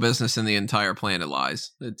single business in the entire planet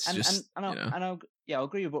lies. It's I'll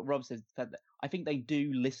agree with what Rob says. That I think they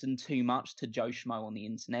do listen too much to Joe Schmo on the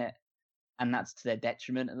internet, and that's to their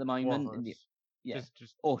detriment at the moment. Just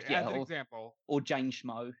as an example, or Jane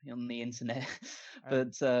Schmo on the internet,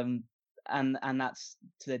 but and that's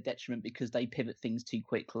to their detriment because they pivot things too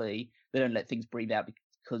quickly. They don't let things breathe out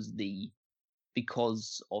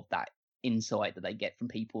because of that insight that they get from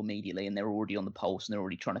people immediately, and they're already on the pulse and they're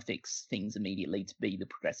already trying to fix things immediately to be the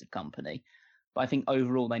progressive company. But I think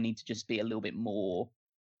overall they need to just be a little bit more.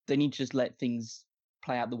 They need to just let things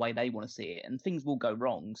play out the way they want to see it, and things will go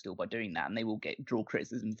wrong still by doing that, and they will draw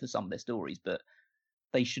criticism for some of their stories, but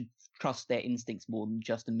they should trust their instincts more than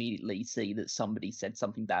just immediately see that somebody said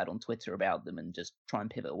something bad on Twitter about them and just try and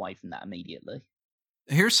pivot away from that immediately.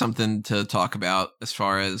 Here's something to talk about as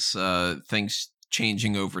far as things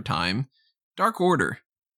changing over time. Dark Order.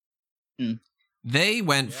 They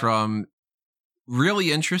went from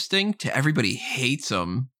really interesting to everybody hates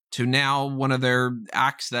them to now one of their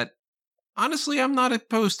acts that honestly I'm not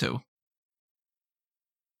opposed to.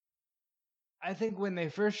 I think when they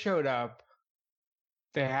first showed up,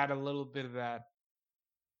 they had a little bit of that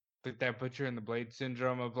butcher and the blade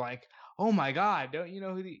syndrome of like, oh my god, don't you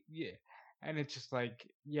know who and it's just like,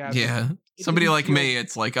 somebody like me,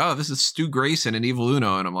 it's like, oh, this is Stu Grayson and Evil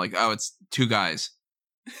Uno, and I'm like, oh, it's 2 guys.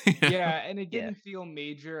 And it didn't feel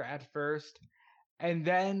major at first, and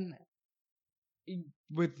then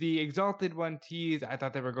with the Exalted One tease, I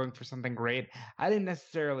thought they were going for something great. I didn't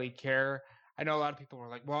necessarily care. I know a lot of people were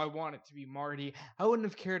like, well, I want it to be Marty. I wouldn't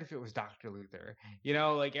have cared if it was Dr. Luther.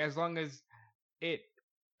 Like as long as it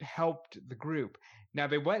helped the group. Now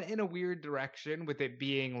they went in a weird direction with it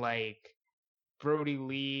being like Brody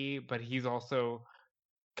Lee, but he's also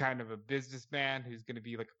kind of a businessman who's going to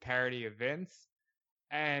be like a parody of Vince.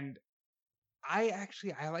 And I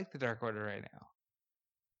like the Dark Order right now.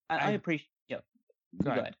 I appreciate.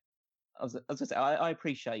 Go ahead. I was going to say I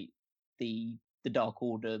appreciate the Dark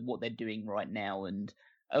Order, what they're doing right now, and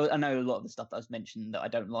I know a lot of the stuff that was mentioned that I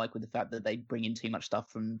don't like with the fact that they bring in too much stuff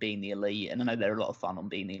from Being the Elite, and I know they're a lot of fun on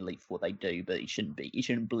Being the Elite for what they do, but it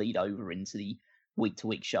shouldn't bleed over into the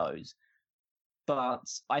week-to-week shows. But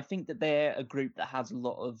I think that they're a group that has a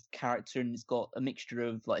lot of character and has got a mixture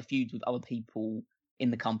of like feuds with other people in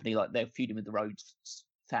the company, like they're feuding with the Rhodes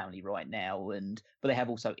family right now, but they have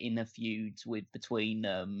also inner feuds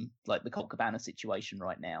between like the Colt Cabana situation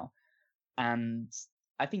right now. And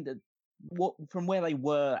I think that from where they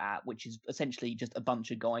were at, which is essentially just a bunch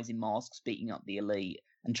of guys in masks beating up the Elite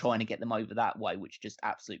and trying to get them over that way, which just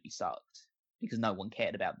absolutely sucked because no one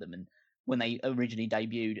cared about them. And when they originally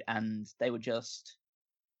debuted, and they were just,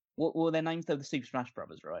 what were their names? They were the Super Smash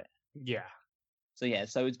Brothers, right? Yeah. So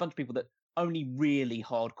it's a bunch of people that only really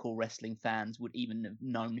hardcore wrestling fans would even have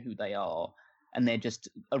known who they are, and they're just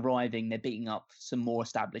arriving, they're beating up some more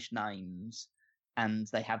established names, and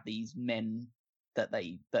they have these men that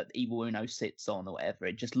Evil Uno sits on or whatever.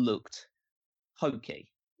 It just looked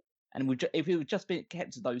hokey. And if it would just been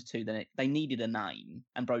kept to those two, then they needed a name,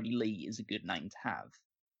 and Brody Lee is a good name to have.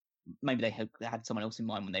 Maybe they had someone else in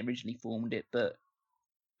mind when they originally formed it, but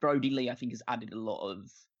Brody Lee, I think, has added a lot of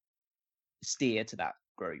steer to that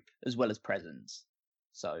group as well as presence.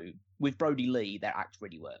 So with Brody Lee, their act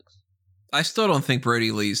really works. I still don't think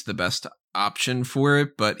Brody Lee's the best option for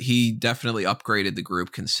it, but he definitely upgraded the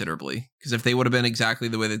group considerably. Because if they would have been exactly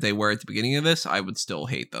the way that they were at the beginning of this, I would still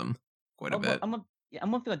hate them quite a bit.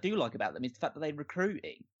 And one thing I do like about them is the fact that they're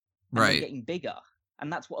recruiting. And right. They're getting bigger.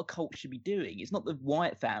 And that's what a cult should be doing. It's not the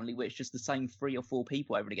Wyatt family where it's just the same 3 or 4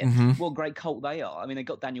 people over again. Mm-hmm. What a great cult they are. I mean, they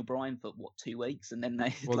got Daniel Bryan for, 2 weeks? And then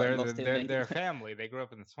they lost him. They're a family. They grew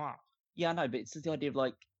up in the swamp. Yeah, I know, but it's just the idea of,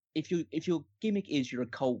 like, if your gimmick is you're a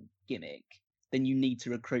cult gimmick, then you need to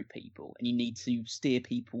recruit people and you need to steer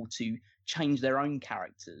people to change their own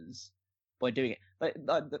characters by doing it. Like,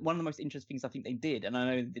 one of the most interesting things I think they did, and I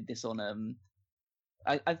know they did this on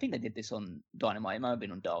I think they did this on Dynamite. It might have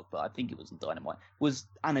been on Dark, but I think it was on Dynamite. Was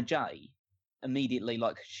Anna Jay immediately,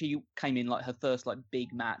 like, she came in, like, her first, like,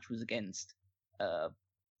 big match was against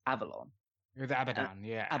Avalon. It was Abaddon,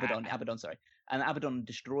 yeah. Abaddon, sorry. And Abaddon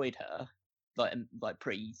destroyed her, like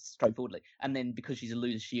pretty straightforwardly. And then because she's a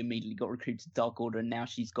loser, she immediately got recruited to Dark Order, and now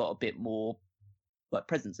she's got a bit more, like,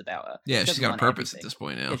 presence about her. Yeah, she's got a purpose at this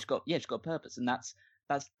point now. Yeah, she's got a purpose, and that's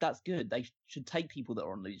good. They should take people that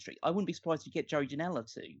are on losing streak. I wouldn't be surprised if you get Joey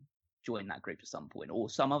Janela to join that group at some point, or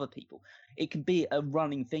some other people. It can be a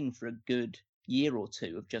running thing for a good year or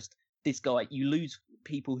two of just this guy. You lose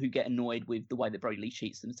people who get annoyed with the way that Brody Lee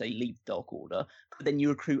cheats them, so they leave the Dark Order, but then you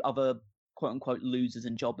recruit other quote-unquote losers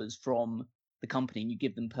and jobbers from the company, and you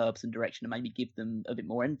give them purpose and direction, and maybe give them a bit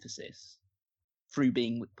more emphasis through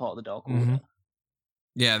being part of the Dark Order.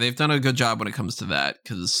 Yeah, they've done a good job when it comes to that,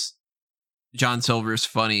 because John Silver's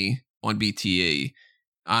funny on BTE.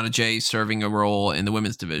 Anna Jay serving a role in the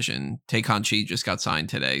women's division. Tay Conchi just got signed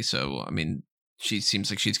today, so, I mean, she seems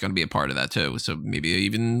like she's going to be a part of that too. So maybe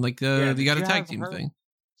even, like, you got a tag team thing.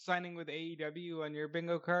 Signing with AEW on your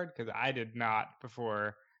bingo card? Because I did not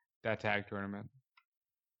before that tag tournament.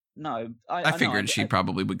 No, I figured she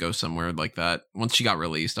probably would go somewhere like that. Once she got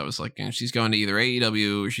released, I was like, she's going to either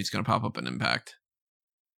AEW or she's going to pop up in Impact.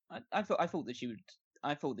 I thought that she would.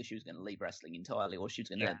 I thought that she was going to leave wrestling entirely, or she was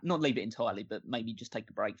going to not leave it entirely, but maybe just take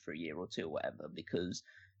a break for a year or two or whatever, because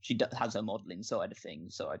she has her modeling side of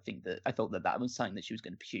things. So I thought that was something that she was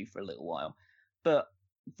going to pursue for a little while. But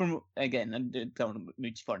from, again, I don't want to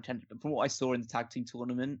move too far in tangent, but from what I saw in the tag team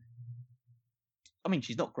tournament, I mean,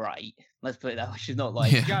 she's not great. Let's put it that way. She's not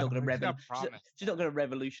like she's not going to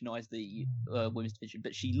revolutionize the women's division,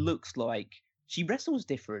 but she looks like she wrestles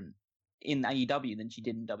different in AEW than she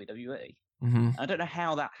did in WWE. I don't know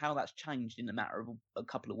how that's changed in a matter of a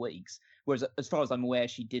couple of weeks. Whereas, as far as I'm aware,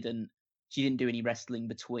 she didn't do any wrestling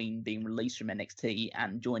between being released from NXT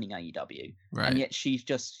and joining AEW, right. And yet she's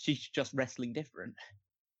just wrestling different.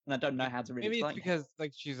 And I don't know how to really. Maybe it's because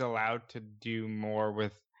like she's allowed to do more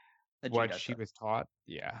with what she was taught.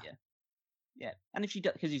 Yeah. And if she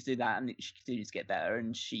does, because you do that, and she continues to get better,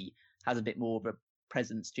 and she has a bit more of a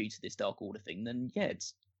presence due to this Dark Order thing, then yeah,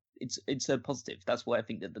 it's a positive. That's why I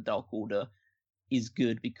think that the Dark Order is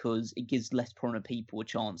good, because it gives less prominent people a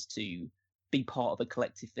chance to be part of a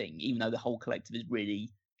collective thing, even though the whole collective is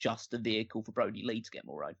really just a vehicle for Brody Lee to get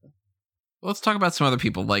more over. Well, let's talk about some other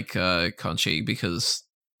people like Conchi, because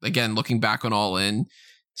again, looking back on All In,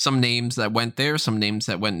 some names that went there, some names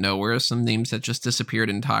that went nowhere, some names that just disappeared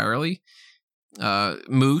entirely.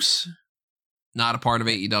 Moose, not a part of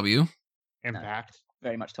AEW. Impact. No,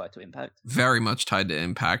 very much tied to Impact. Very much tied to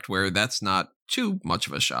Impact, where that's not too much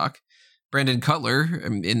of a shock. Brandon Cutler,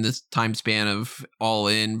 in this time span of All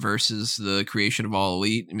In versus the creation of All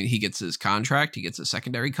Elite, I mean, he gets his contract. He gets a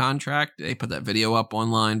secondary contract. They put that video up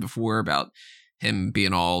online before about him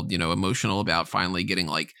being all, emotional about finally getting,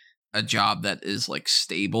 like, a job that is, like,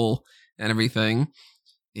 stable and everything.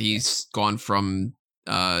 He's gone from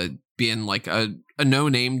being, like, a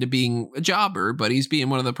no-name to being a jobber, but he's being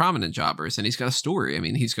one of the prominent jobbers, and he's got a story. I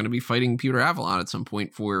mean, he's going to be fighting Peter Avalon at some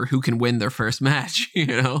point for who can win their first match,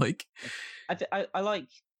 like. I like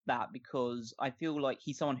that, because I feel like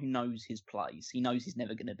he's someone who knows his place. He knows he's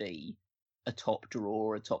never going to be a top draw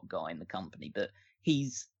or a top guy in the company, but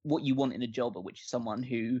he's what you want in a jobber, which is someone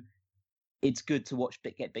who it's good to watch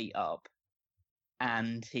get beat up,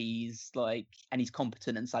 and he's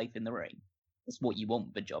competent and safe in the ring. That's what you want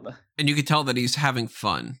with a jobber. And you can tell that he's having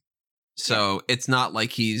fun. So it's not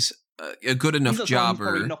like he's a good enough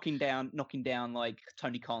jobber. He's knocking down like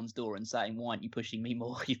Tony Khan's door and saying, "Why aren't you pushing me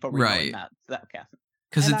more?" He's probably not in that camp.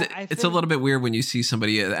 Because it's a little bit weird when you see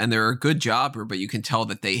somebody and they're a good jobber, but you can tell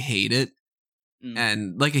that they hate it.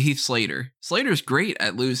 And like a Heath Slater. Slater's great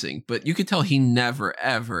at losing, but you could tell he never,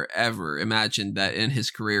 ever, ever imagined that in his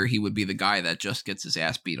career he would be the guy that just gets his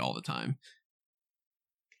ass beat all the time.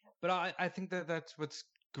 But I think that's what's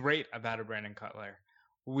great about a Brandon Cutler.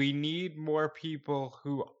 We need more people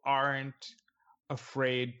who aren't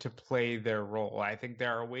afraid to play their role. I think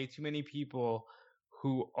there are way too many people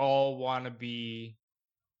who all want to be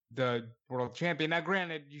the world champion. Now,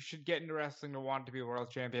 granted, you should get into wrestling to want to be a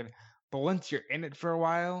world champion, but once you're in it for a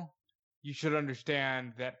while, you should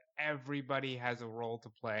understand that everybody has a role to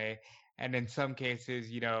play. And in some cases,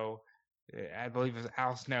 I believe it was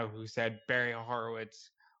Al Snow who said Barry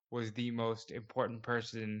Horowitz was the most important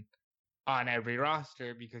person on every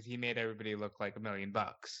roster because he made everybody look like $1 million.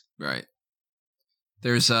 Right.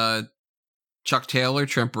 There's Chuck Taylor,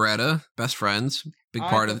 Trent Beretta, best friends, big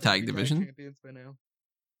part of the tag division. Champions by now.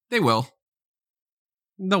 They will.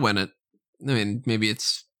 They'll win it. I mean, maybe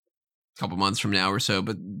it's a couple months from now or so,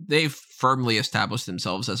 but they've firmly established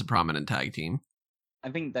themselves as a prominent tag team. I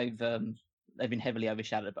think they've been heavily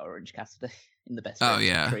overshadowed by Orange Cassidy in the best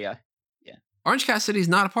friends trio. Yeah, Orange Cassidy's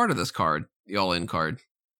not a part of this card, the All-In card.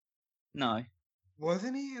 No.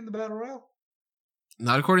 Wasn't he in the Battle Royal?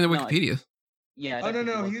 Not according to Wikipedia. Yeah. Oh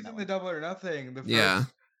no, he was in the Double or Nothing. The first, yeah.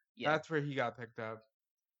 That's where he got picked up.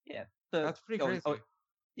 Yeah, that's pretty crazy.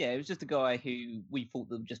 Yeah, it was just a guy who we thought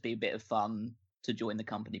would just be a bit of fun to join the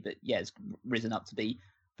company, but yeah, it's risen up to be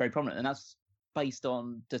very prominent, and that's based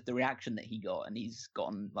on just the reaction that he got, and he's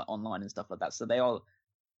gotten like online and stuff like that. So they are.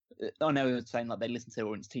 I know it's saying like they listen to their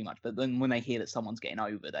audience too much, but then when they hear that someone's getting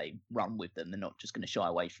over, they run with them. They're not just going to shy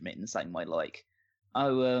away from it in the same way. Like,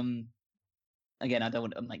 again, I don't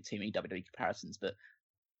want to make too many WWE comparisons, but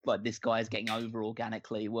like this guy is getting over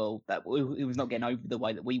organically. Well, he was not getting over the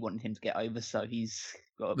way that we wanted him to get over, so he's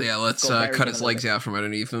got. Let's cut his legs out from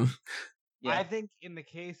underneath him. Yeah. I think in the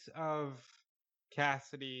case of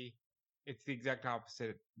Cassidy, it's the exact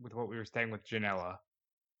opposite with what we were saying with Janela.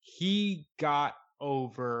 He got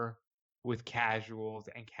over with casuals,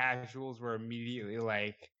 and casuals were immediately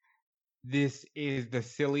like, this is the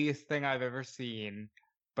silliest thing I've ever seen,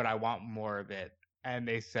 but I want more of it. And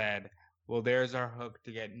they said, well, there's our hook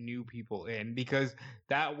to get new people in, because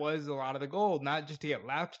that was a lot of the goal, not just to get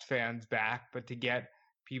lapsed fans back, but to get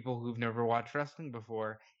people who've never watched wrestling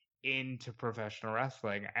before into professional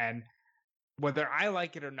wrestling. And whether I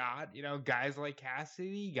like it or not, guys like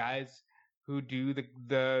Cassidy, guys who do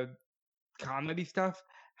the comedy stuff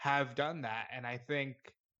have done that. And I think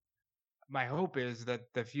my hope is that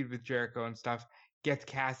the feud with Jericho and stuff gets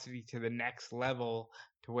Cassidy to the next level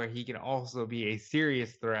to where he can also be a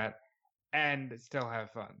serious threat and still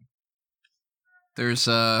have fun. There's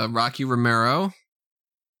Rocky Romero.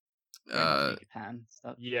 New Japan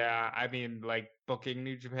stuff. Yeah, I mean, like booking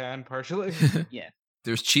New Japan partially. Yeah.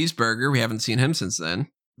 There's Cheeseburger. We haven't seen him since then.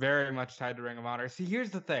 Very much tied to Ring of Honor. See, here's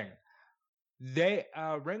the thing. They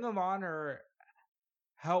Ring of Honor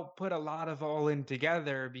helped put a lot of All In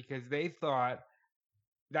together because they thought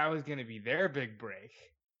that was going to be their big break.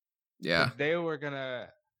 Yeah. But it was going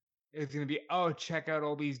to be, check out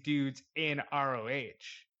all these dudes in ROH.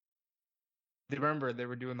 Remember, they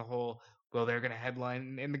were doing the whole, they're going to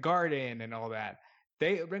headline in the Garden and all that.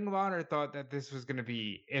 Ring of Honor thought that this was going to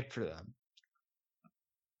be it for them.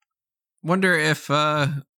 Wonder if,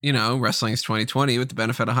 Wrestling is 2020 with the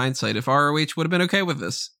benefit of hindsight, if ROH would have been okay with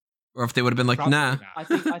this. Or if they would have been like, probably nah.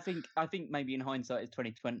 Not. I think maybe in hindsight, it's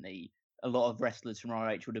 2020. A lot of wrestlers from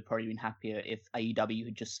ROH would have probably been happier if AEW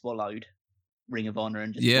had just swallowed Ring of Honor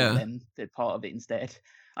and just brought them to part of it instead.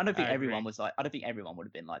 I don't think everyone would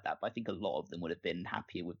have been like that, but I think a lot of them would have been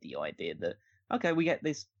happier with the idea that, okay, we get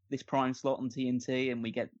this prime slot on TNT and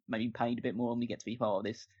we get maybe paid a bit more and we get to be part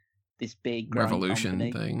of this big Revolution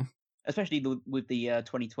company. thing. Especially with the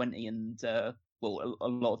 2020 and a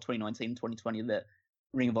lot of 2019 and 2020 that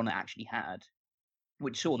Ring of Honor actually had,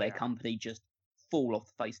 which saw their company just fall off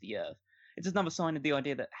the face of the earth. It's another sign of the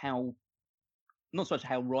idea that not so much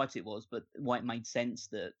how right it was, but why it made sense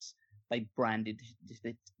that they branded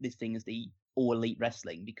this thing as the All Elite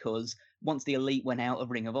Wrestling, because once the Elite went out of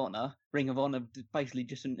Ring of Honor basically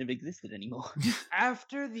just shouldn't have existed anymore.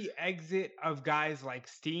 After the exit of guys like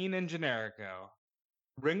Steen and Generico,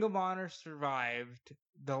 Ring of Honor survived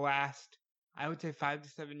the last, I would say, 5 to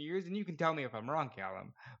 7 years, and you can tell me if I'm wrong,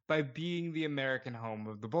 Callum, by being the American home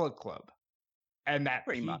of the Bullet Club. And that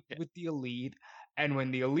pretty much with the Elite. And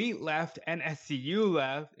when the Elite left and SCU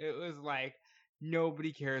left, it was like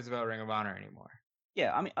nobody cares about Ring of Honor anymore.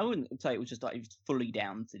 Yeah, I mean, I wouldn't say it was just like it was fully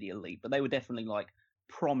down to the Elite, but they were definitely like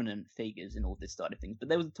prominent figures in all this side of things. But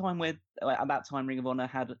there was a time where, at that time, Ring of Honor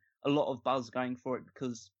had a lot of buzz going for it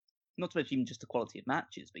because, not to mention even just the quality of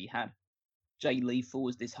matches, but you had Jay Lethal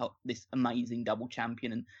was this amazing double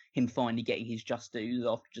champion, and him finally getting his just dues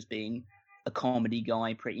after just being a comedy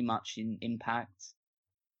guy pretty much in Impact.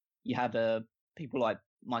 You had people like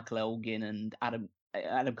Michael Elgin and Adam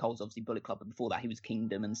Cole's obviously Bullet Club, but before that he was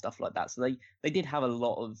Kingdom and stuff like that. So they did have a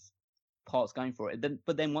lot of parts going for it.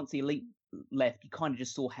 But then once the Elite left, you kind of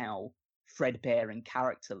just saw how threadbare and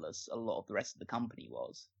characterless a lot of the rest of the company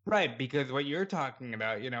was. Right, because what you're talking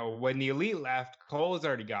about, when the Elite left, Cole was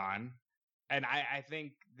already gone, and I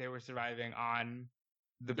think they were surviving on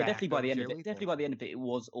the back. Definitely by the end of it. Definitely by the end of it, it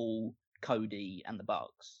was all Cody and the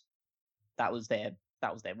Bucks. That was their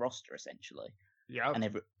roster essentially. Yeah.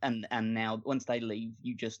 And now once they leave,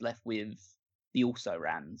 you just left with the Also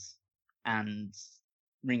Rans, and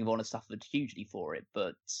Ring of Honor suffered hugely for it.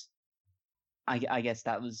 But I guess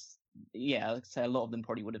that was, yeah, I'd say a lot of them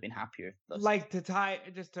probably would have been happier. Like,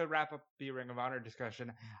 just to wrap up the Ring of Honor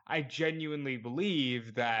discussion, I genuinely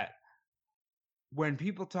believe that when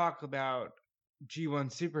people talk about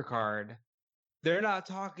G1 Supercard, they're not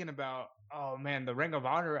talking about, oh man, the Ring of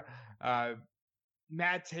Honor,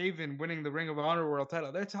 Matt Taven winning the Ring of Honor World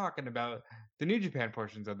title. They're talking about the New Japan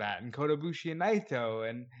portions of that, and Kota Ibushi and Naito,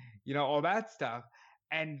 and all that stuff.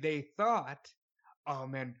 And they thought, oh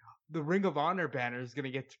man, the Ring of Honor banner is going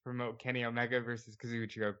to get to promote Kenny Omega versus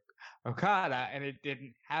Kazuchika Okada, and it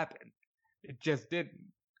didn't happen. It just didn't.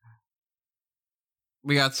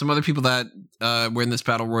 We got some other people that were in this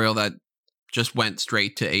battle royal that just went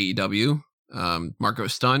straight to AEW. Marco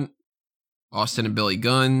Stunt, Austin and Billy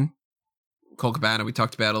Gunn, Colt Cabana, we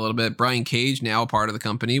talked about a little bit. Brian Cage, now a part of the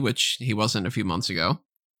company, which he wasn't a few months ago.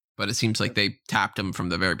 But it seems like they tapped him from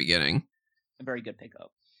the very beginning. A very good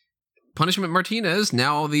pickup. Punishment Martinez,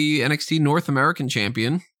 now the NXT North American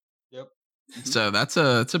champion. Yep. So that's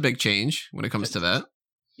a big change when it comes to that.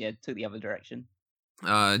 Yeah, took the other direction.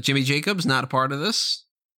 Jimmy Jacobs, not a part of this.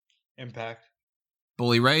 Impact.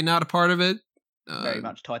 Bully Ray, not a part of it. Very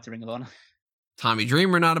much tied to Ring of Honor. Tommy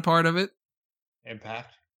Dreamer, not a part of it.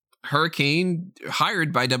 Impact. Hurricane,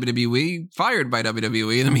 hired by WWE, fired by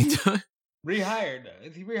WWE in the meantime. Rehired.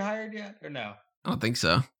 Is he rehired yet or no? I don't think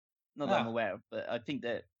so. Not that I'm aware of, but I think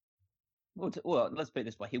that. Well, let's put it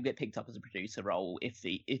this way: he'll get picked up as a producer role if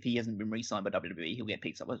he hasn't been re-signed by WWE. He'll get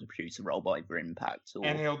picked up as a producer role by either Impact or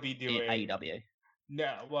and he'll be doing AEW.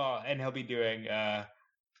 No, well, and he'll be doing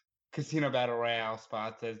Casino Battle Royale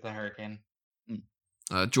spots as the Hurricane.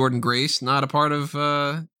 Jordan Grace, not a part of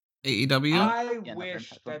AEW. I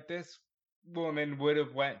wish that this woman would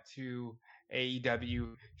have went to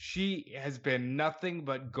AEW. She has been nothing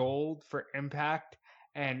but gold for Impact,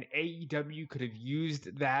 and AEW could have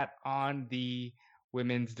used that on the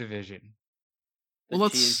women's division. Well,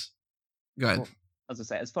 let's go ahead. Well, as I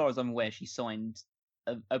say, as far as I'm aware, she signed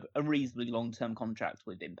a reasonably long-term contract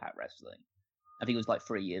with Impact Wrestling. I think it was like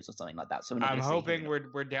 3 years or something like that. So I'm hoping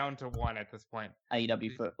we're down to 1 at this point.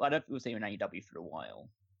 AEW for I don't think we'll see her in AEW for a while.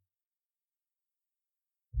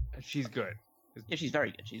 She's good. Yeah, she's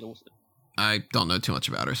very good. She's awesome. I don't know too much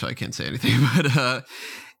about her, so I can't say anything. But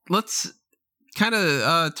let's kind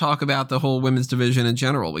of talk about the whole women's division in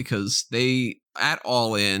general, because they, at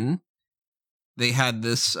All In, they had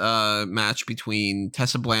this match between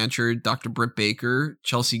Tessa Blanchard, Dr. Britt Baker,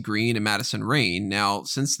 Chelsea Green, and Madison Rayne. Now,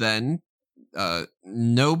 since then,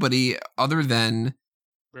 nobody other than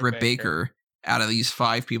Britt Baker, out of these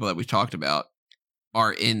 5 people that we talked about,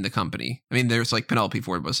 are in the company. I mean, there's like Penelope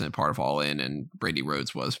Ford wasn't a part of All In, and Brady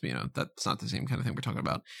Rhodes was, that's not the same kind of thing we're talking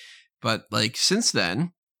about. But like, since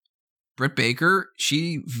then, Britt Baker,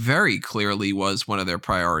 she very clearly was one of their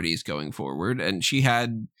priorities going forward, and she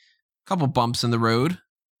had a couple bumps in the road.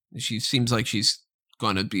 She seems like she's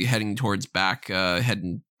going to be heading towards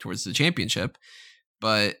the championship,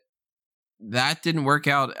 but that didn't work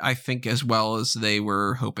out, I think, as well as they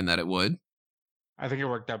were hoping that it would. I think it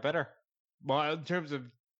worked out better. Well, in terms of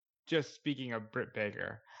just speaking of Britt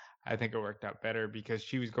Baker, I think it worked out better because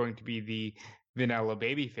she was going to be the vanilla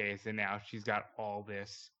babyface, and now she's got all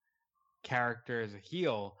this character as a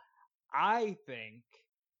heel. I think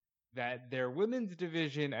that their women's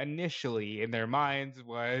division initially in their minds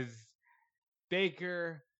was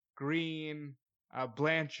Baker, Green,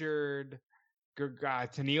 Blanchard,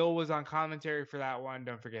 Tenille was on commentary for that one.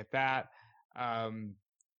 Don't forget that.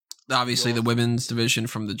 Obviously, the women's division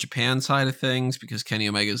from the Japan side of things, because Kenny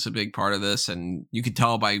Omega is a big part of this, and you could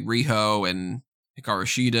tell by Riho and Hikaru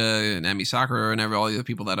Shida and Emi Sakura and all the other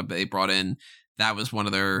people that they brought in, that was one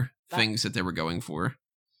of their things that they were going for.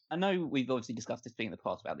 I know we've obviously discussed this thing in the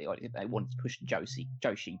past about the idea that they wanted to push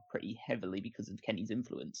Joshi pretty heavily because of Kenny's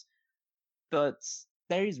influence, but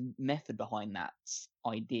there is method behind that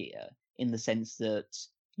idea in the sense that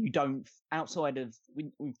you don't, outside of,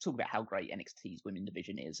 we've talked about how great NXT's women's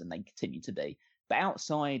division is, and they continue to be, but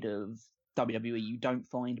outside of WWE, you don't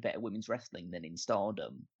find better women's wrestling than in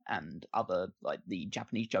Stardom and other, like, the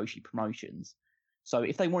Japanese Joshi promotions. So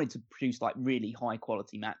if they wanted to produce, like, really high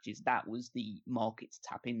quality matches, that was the market to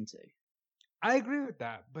tap into. I agree with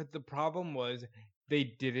that, but the problem was they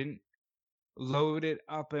didn't load it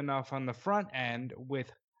up enough on the front end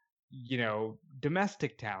with,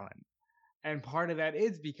 domestic talent. And part of that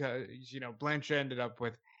is because, Blanchard ended up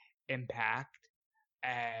with Impact,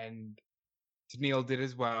 and Tenille did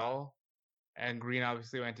as well, and Green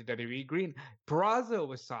obviously went to WWE. Peraza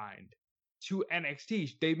was signed to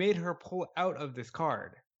NXT. They made her pull out of this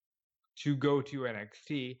card to go to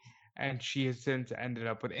NXT, and she has since ended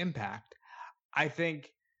up with Impact. I think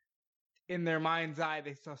in their mind's eye,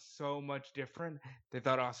 they saw so much different. They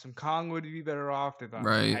thought Awesome Kong would be better off. They thought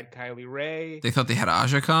they had Kylie Ray. They thought they had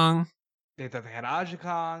Aja Kong.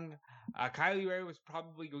 Kylie Ray was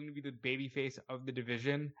probably going to be the babyface of the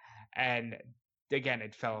division, and again,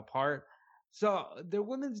 it fell apart. So the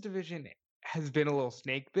women's division has been a little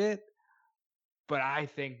snake bit, but I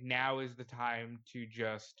think now is the time to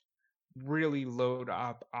just really load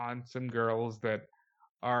up on some girls that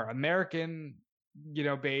are American,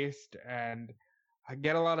 based, and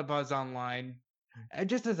get a lot of buzz online, and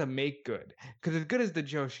just as a make good. Because as good as the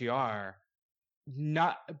Joshi are,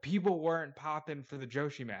 not people weren't popping for the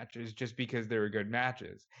Joshi matches just because they were good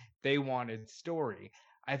matches. They wanted story.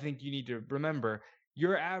 I think you need to remember,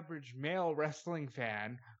 your average male wrestling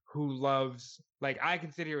fan who loves, like, I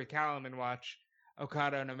can sit here with Callum and watch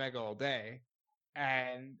Okada and Omega all day,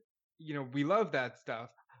 and we love that stuff,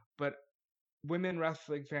 but women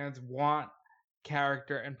wrestling fans want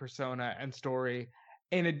character and persona and story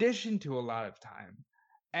in addition to a lot of time,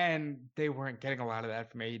 and they weren't getting a lot of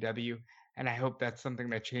that from AEW, and I hope that's something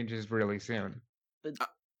that changes really soon. But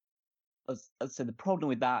so the problem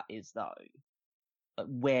with that is, though,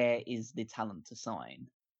 where is the talent to sign?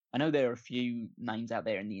 I know there are a few names out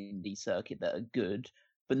there in the indie circuit that are good,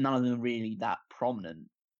 but none of them are really that prominent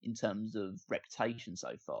in terms of reputation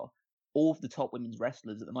so far. All of the top women's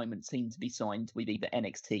wrestlers at the moment seem to be signed with either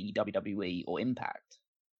NXT, WWE, or Impact.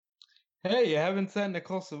 Hey, you haven't signed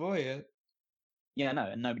Nicole Savoy yet. Yeah, no,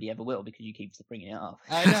 and nobody ever will because you keep bringing it up.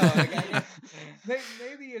 I know.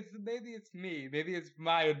 Maybe it's me. Maybe it's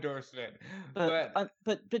my endorsement. But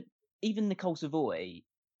even Nicole Savoy,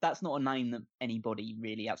 that's not a name that anybody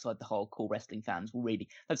really outside the hardcore wrestling fans will really.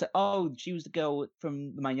 They'll say, "Oh, she was the girl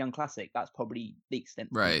from the Mae Young Classic." That's probably the extent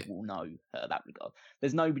that people will know her that regard.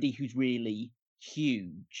 There's nobody who's really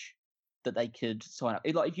huge that they could sign up.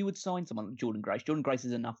 Like if you would sign someone like Jordan Grace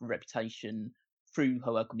has enough of a reputation through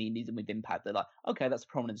her work on the indies and with Impact. They're like, okay, that's a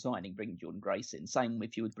prominent signing, bringing Jordan Grace in. Same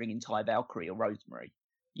if you would bring in Ty Valkyrie or Rosemary.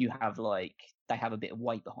 You have they have a bit of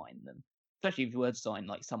weight behind them. Especially if you were to sign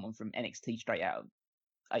like someone from NXT straight out of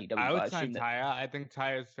AEW. I would sign Taya. I think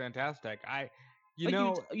Taya is fantastic.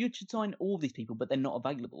 You should sign all of these people, but they're not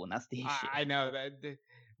available, and that's the issue. I know that.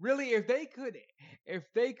 Really, if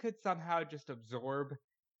they could somehow just absorb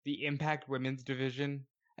the Impact women's division,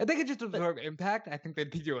 if they could just absorb Impact, I think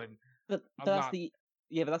they'd be doing. But that's the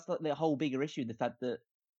whole bigger issue. The fact that,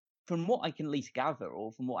 from what I can at least gather,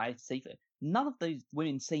 or from what I see, none of those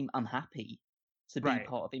women seem unhappy to be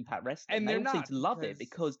part of Impact Wrestling. And they all seem to love it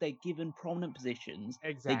because they're given prominent positions.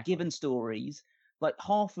 Exactly. They're given stories. Like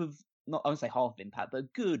I won't say half of Impact, but a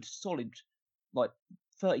good, solid,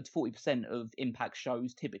 30 to 40% of Impact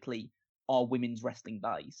shows typically are women's wrestling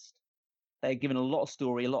based. They're given a lot of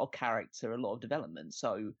story, a lot of character, a lot of development.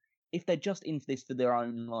 So if they're just into this for their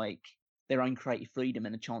own creative freedom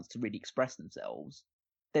and a chance to really express themselves,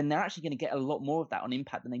 then they're actually going to get a lot more of that on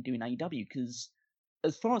Impact than they do in AEW. Because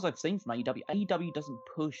as far as I've seen from AEW doesn't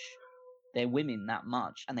push their women that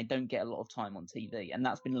much, and they don't get a lot of time on TV, and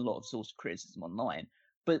that's been a lot of source of criticism online.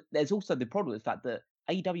 But there's also the problem with the fact that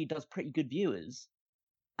AEW does pretty good viewers,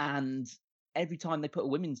 and every time they put a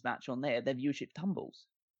women's match on there, their viewership tumbles.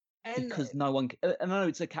 Because no one, I know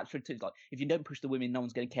it's a catch-22. Like if you don't push the women, no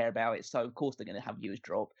one's going to care about it. So of course they're going to have viewers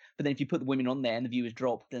drop. But then if you put the women on there and the viewers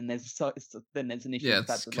drop, then there's an issue. Yeah,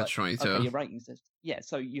 it's catch-22. Okay, your ratings. Yeah,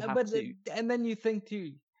 so you have to. And then you think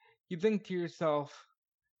to yourself,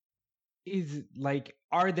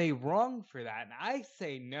 are they wrong for that? And I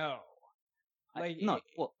say no. No.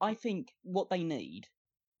 Well, I think what they need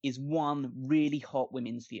is one really hot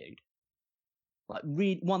women's feud.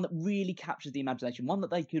 One that really captures the imagination, one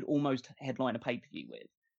that they could almost headline a pay-per-view with.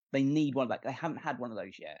 They need one they haven't had one of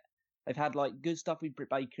those yet. They've had good stuff with Britt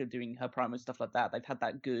Baker doing her promo, stuff like that. They've had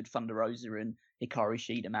that good Thunder Rosa and Hikaru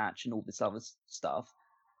Shida match and all this other stuff.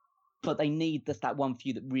 But they need that one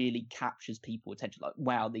feud that really captures people's attention. Like,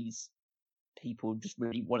 wow, these people just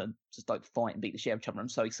really want to just fight and beat the shit out of each other. I'm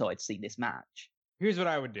so excited to see this match. Here's what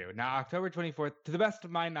I would do. Now, October 24th, to the best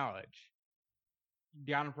of my knowledge,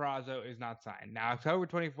 Deonna Purrazzo is not signed. Now, October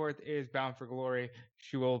 24th is Bound for Glory.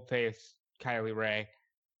 She will face Kylie Ray.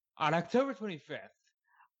 On October 25th,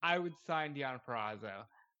 I would sign Deonna Purrazzo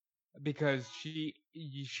because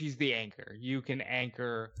she's the anchor. You can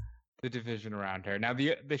anchor the division around her. Now,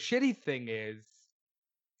 the shitty thing is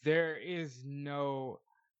there is no,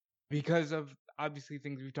 because of obviously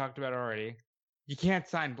things we've talked about already, you can't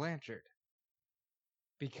sign Blanchard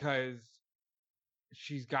because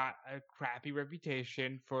she's got a crappy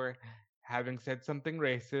reputation for having said something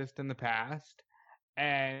racist in the past.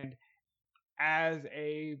 And as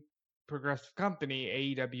a progressive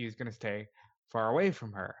company, AEW is going to stay far away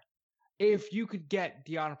from her. if you could get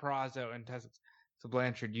Deonna Purrazzo and Tessa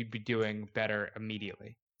Blanchard, you'd be doing better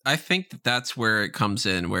immediately. I think that's where it comes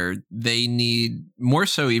in, where they need, more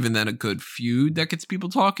so even than a good feud that gets people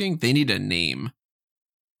talking, they need a name.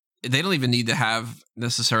 They don't even need to have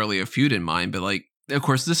necessarily a feud in mind, but like, of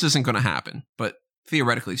course, this isn't going to happen, but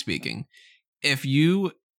theoretically speaking, if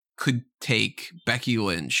you could take Becky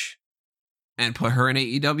Lynch and put her in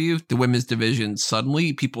AEW, the women's division,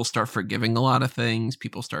 suddenly people start forgiving a lot of things.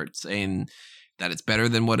 People start saying that it's better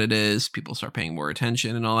than what it is. People start paying more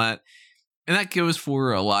attention and all that. And that goes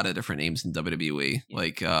for a lot of different names in WWE.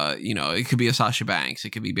 Like, it could be a Sasha Banks. It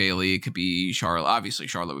could be Bayley. It could be Charlotte. Obviously,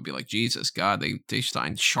 Charlotte would be like, Jesus, God, they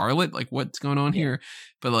signed Charlotte? Like, what's going on here?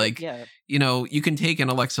 But, like, you can take an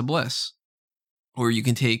Alexa Bliss. Or you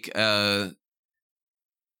can take,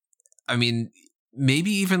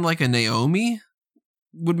 maybe even like a Naomi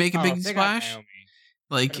would make a big splash.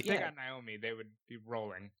 Like, if they got Naomi, they would be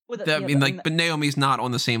rolling. But Naomi's not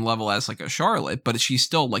on the same level as like a Charlotte, but she's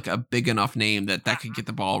still like a big enough name that could get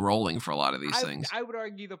the ball rolling for a lot of these things. I would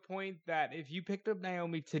argue the point that if you picked up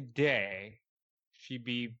Naomi today, she'd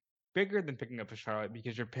be bigger than picking up a Charlotte,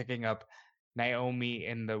 because you're picking up Naomi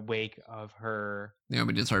in the wake of her.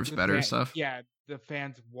 Naomi deserves better stuff. Yeah, the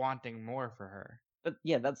fans wanting more for her. But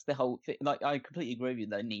yeah, that's the whole thing. Like, I completely agree with you.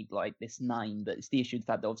 They need like this name, but it's the issue of the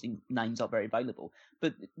fact that obviously names aren't very available.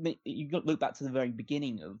 But you got to look back to the very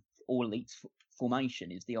beginning of All Elite's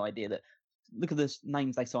formation. Is the idea that look at the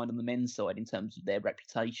names they signed on the men's side in terms of their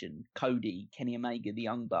reputation: Cody, Kenny Omega, the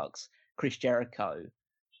Young Bucks, Chris Jericho,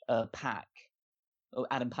 Pac,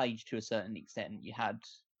 Adam Page to a certain extent. You had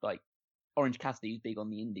like Orange Cassidy, who's big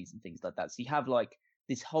on the indies and things like that. So you have like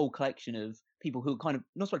this whole collection of people who are kind of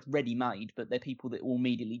not so much ready-made, but they're people that will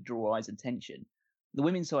immediately draw eyes and attention. The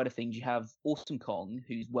women's side of things, you have Awesome Kong,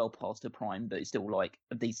 who's well past her prime, but is still like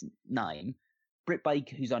a decent name. Britt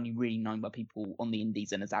Baker, who's only really known by people on the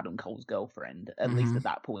indies and as Adam Cole's girlfriend, at least at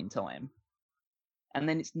that point in time. And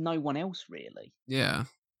then it's no one else really. Yeah.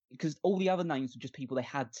 Because all the other names were just people they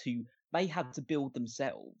had to build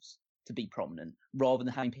themselves to be prominent, rather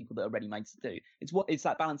than having people that are ready-made to do. It's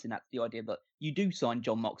that balancing act, the idea that you do sign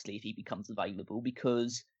Jon Moxley if he becomes available,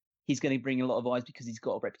 because he's going to bring a lot of eyes because he's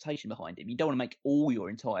got a reputation behind him. You don't want to make all your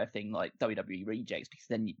entire thing like WWE rejects, because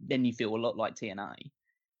then you feel a lot like TNA.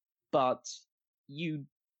 But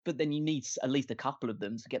then you need at least a couple of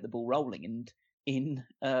them to get the ball rolling. And in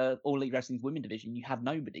All Elite Wrestling's women division, you have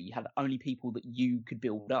nobody. You have only people that you could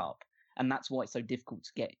build up, and that's why it's so difficult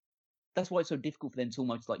to get. That's why it's so difficult for them to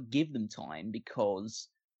almost like give them time, because,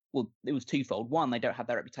 well, it was twofold. One, they don't have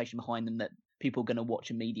that reputation behind them that people are going to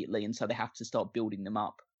watch immediately, and so they have to start building them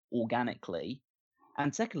up organically.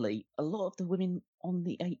 And secondly, a lot of the women on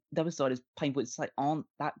the other side, is painful to say, aren't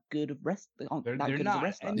that good of wrestling. They're good as a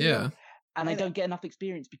wrestler. Yeah. And they don't get enough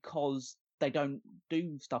experience because they don't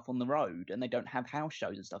do stuff on the road and they don't have house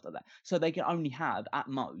shows and stuff like that. So they can only have, at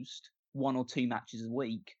most, 1 or 2 matches a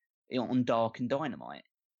week on Dark and Dynamite.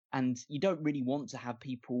 And you don't really want to have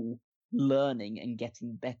people learning and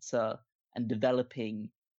getting better and developing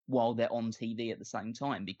while they're on TV at the same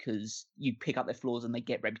time, because you pick up their flaws and they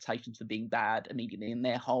get reputations for being bad immediately, and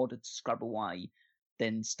they're harder to scrub away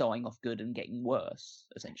than starting off good and getting worse,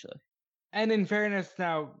 essentially. And in fairness,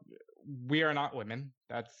 now, we are not women.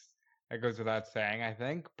 That goes without saying, I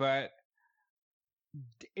think. But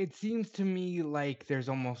it seems to me like there's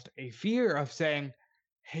almost a fear of saying,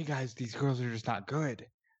 hey guys, these girls are just not good.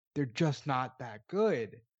 They're just not that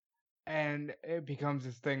good. And it becomes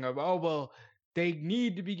this thing of, oh, well, they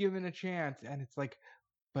need to be given a chance. And it's like,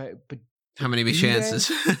 but how many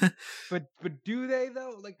chances? but do they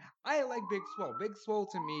though? Like, I like Big Swole. Big Swole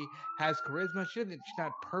to me has charisma. She's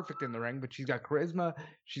not perfect in the ring, but she's got charisma.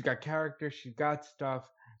 She's got character. She's got stuff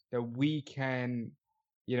that we can,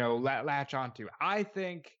 latch onto. I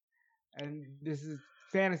think, and this is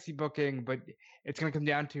fantasy booking, but it's going to come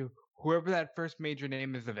down to whoever that first major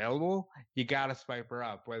name is available, you got to swipe her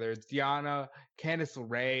up. Whether it's Deonna, Candice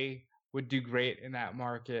LeRae would do great in that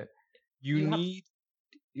market.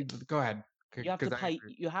 Go ahead.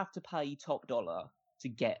 You have to pay top dollar to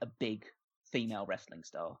get a big female wrestling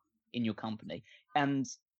star in your company. And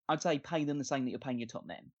I'd say pay them the same that you're paying your top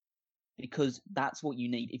men, because that's what you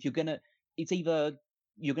need. If it's either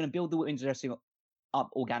you're going to build the women's wrestling up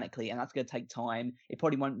organically, and that's going to take time. It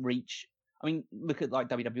probably won't reach. I mean, look at like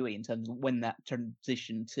WWE in terms of when that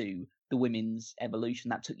transition to the women's evolution,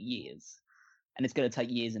 that took years. And it's going to take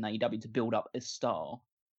years in AEW to build up a star,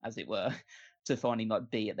 as it were, to finally like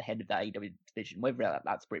be at the head of the AEW division, whether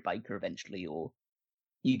that's Britt Baker eventually, or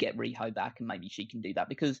you get Riho back and maybe she can do that.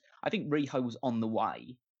 Because I think Riho was on the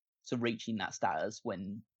way to reaching that status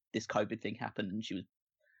when this COVID thing happened, and she was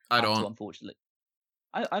I don't. To, unfortunately.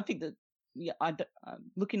 I think that, yeah,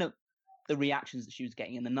 looking at the reactions that she was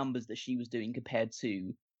getting and the numbers that she was doing compared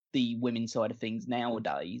to the women's side of things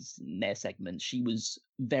nowadays in their segments, she was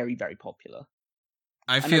very, very popular.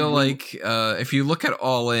 I feel like if you look at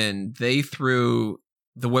All In, they threw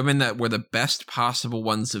the women that were the best possible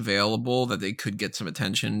ones available that they could get some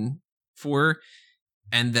attention for.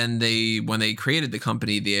 And then when they created the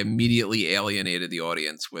company, they immediately alienated the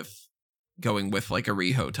audience with going with like a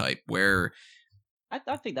Riho type, where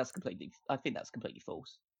I think that's completely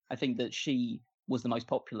false. I think that she was the most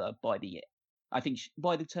popular by the year. I think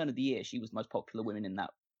by the turn of the year, she was the most popular woman in that.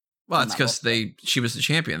 Well, it's because she was the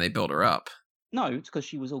champion. They built her up. No, it's because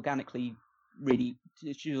she was organically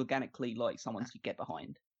like someone to get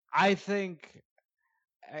behind. I think,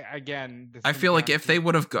 again, I feel like if they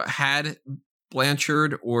would have had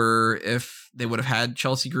Blanchard, or if they would have had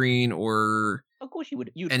Chelsea Green, or of course you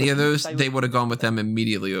would any of those, they would have gone with them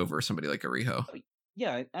immediately over somebody like a Riho.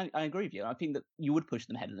 Yeah, I agree with you. I think that you would push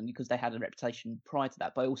them ahead of them because they had a reputation prior to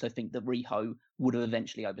that. But I also think that Riho would have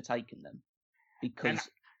eventually overtaken them because.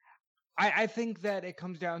 I think that it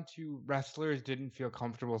comes down to wrestlers didn't feel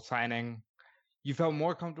comfortable signing. You felt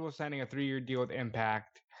more comfortable signing a 3-year deal with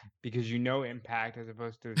Impact because Impact as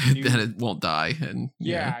opposed to this new... then it won't die. And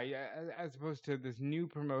yeah, as opposed to this new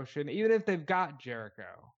promotion, even if they've got Jericho,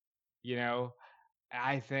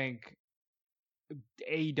 I think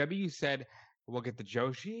AEW said, we'll get the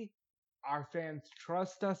Joshi. Our fans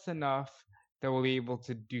trust us enough that we'll be able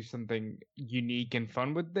to do something unique and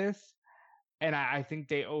fun with this. And I think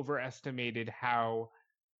they overestimated how,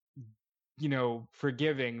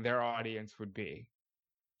 forgiving their audience would be.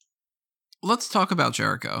 Let's talk about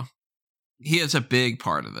Jericho. He is a big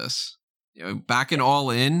part of this. Back in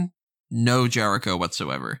All In, no Jericho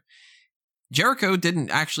whatsoever. Jericho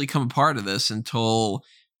didn't actually come a part of this until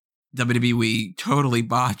WWE totally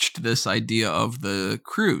botched this idea of the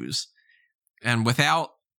cruise. And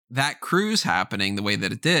without that cruise happening the way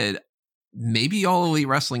that it did, maybe All Elite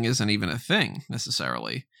Wrestling isn't even a thing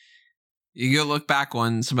necessarily. You go look back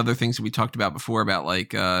on some other things that we talked about before about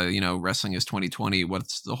like, wrestling is 2020.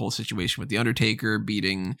 What's the whole situation with The Undertaker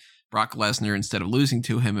beating Brock Lesnar instead of losing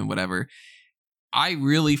to him and whatever. I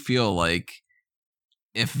really feel like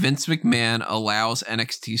if Vince McMahon allows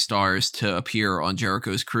NXT stars to appear on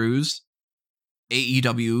Jericho's cruise,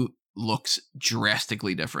 AEW looks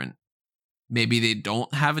drastically different. Maybe they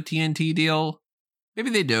don't have a TNT deal. Maybe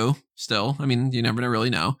they do still. I mean, you never really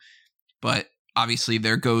know. But obviously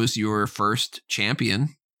there goes your first champion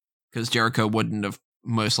because Jericho wouldn't have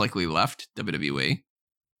most likely left WWE.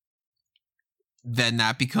 Then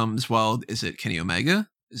that becomes, well, is it Kenny Omega?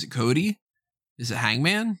 Is it Cody? Is it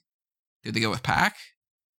Hangman? Did they go with Pac?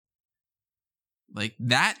 Like,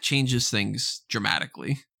 that changes things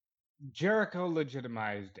dramatically. Jericho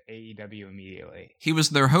legitimized AEW immediately. He was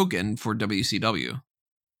their Hogan for WCW.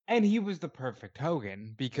 And he was the perfect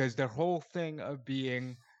Hogan because the whole thing of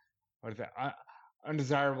being,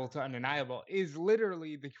 undesirable to undeniable is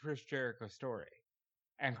literally the Chris Jericho story.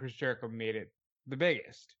 And Chris Jericho made it the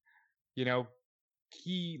biggest.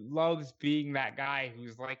 He loves being that guy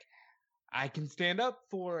who's like, I can stand up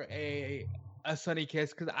for a Sonny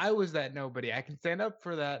Kiss because I was that nobody. I can stand up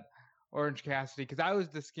for that Orange Cassidy because I was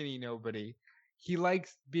the skinny nobody. He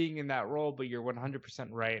likes being in that role, but you're 100%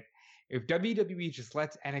 right. If WWE just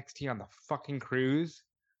lets NXT on the fucking cruise,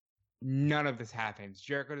 none of this happens.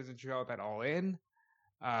 Jericho doesn't show up at All In.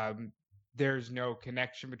 There's no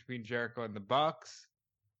connection between Jericho and the Bucks.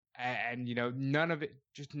 And none of it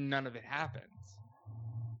happens.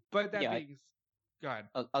 But that being... Go ahead.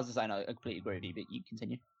 I was just saying, I completely agree with you, but you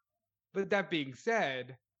continue. But that being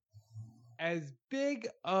said, as big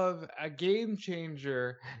of a game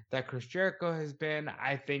changer that Chris Jericho has been,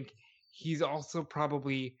 I think he's also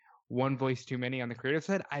probably one voice too many on the creative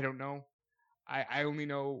side. I don't know. I only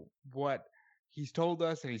know what he's told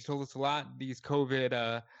us, and he's told us a lot, these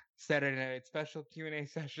COVID Saturday Night Special Q&A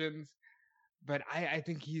sessions. But I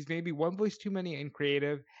think he's maybe one voice too many in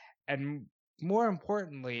creative. And more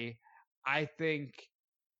importantly, I think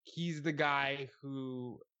he's the guy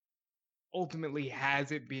who ultimately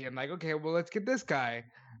has it being like, okay, well, let's get this guy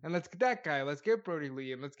and let's get that guy. Let's get Brody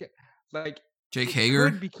Lee and let's get Jake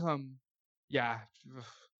Hager.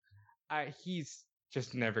 He's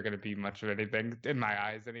just never going to be much of anything in my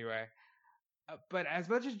eyes anyway. But as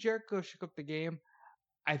much as Jericho shook up the game,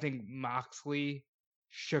 I think Moxley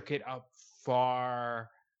shook it up far,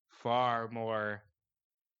 far more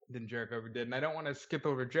than Jericho ever did. And I don't want to skip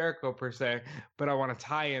over Jericho per se, but I want to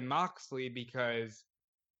tie in Moxley because,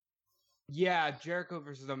 yeah, Jericho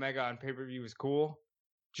versus Omega on pay-per-view was cool.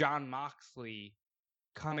 Jon Moxley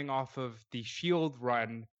coming off of the Shield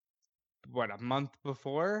run a month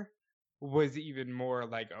before, was even more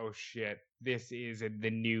like, oh shit, this is the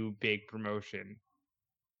new big promotion.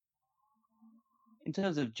 In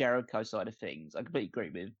terms of Jericho side of things, I completely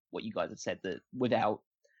agree with what you guys have said, that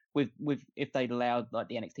if they'd allowed like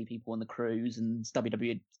the NXT people on the cruise and WWE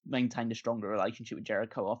had maintained a stronger relationship with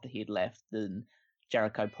Jericho after he had left, then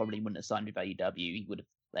Jericho probably wouldn't have signed with AEW. He would have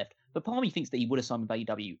left. But part of me thinks that he would have signed with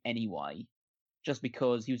AEW anyway, just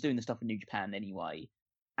because he was doing the stuff in New Japan anyway.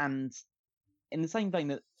 And in the same vein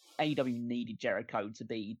that AEW needed Jericho to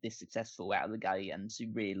be this successful out of the gate and to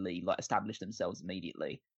really like establish themselves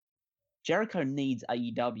immediately, Jericho needs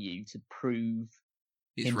AEW to prove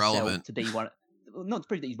he's himself relevant. to be one. Not to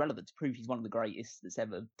prove that he's relevant, to prove he's one of the greatest that's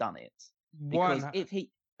ever done it. Because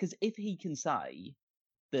if he can say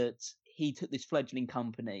that he took this fledgling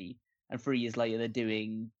company and 3 years later they're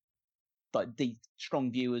doing like the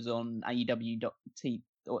strong viewers on AEW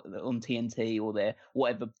or on TNT or their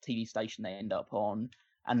whatever TV station they end up on,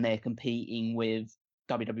 and they're competing with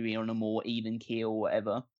WWE on a more even keel or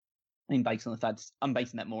whatever. I mean, I'm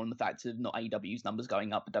basing that more on the fact of not AEW's numbers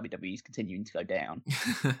going up, but WWE's continuing to go down.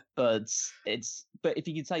 but if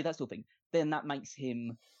you could say that sort of thing, then that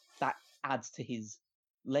adds to his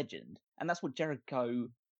legend, and that's what Jericho.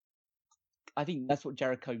 I think that's what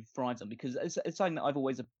Jericho thrives on, because it's something that I've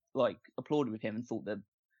always like applauded with him and thought that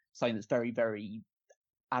something that's very, very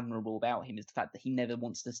admirable about him is the fact that he never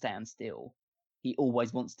wants to stand still. He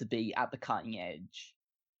always wants to be at the cutting edge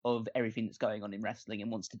of everything that's going on in wrestling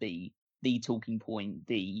and wants to be the talking point,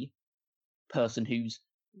 the person who's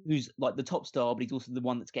like the top star, but he's also the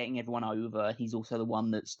one that's getting everyone over. He's also the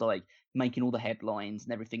one that's like making all the headlines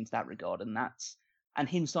and everything to that regard. And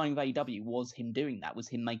him signing with AEW was him doing that, was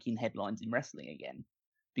him making headlines in wrestling again.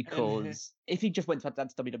 Because if he just went to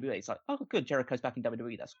WWE, it's like, oh, good, Jericho's back in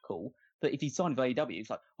WWE, that's cool. But if he signed with AEW, it's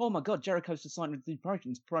like, oh my god, Jericho's just signed with the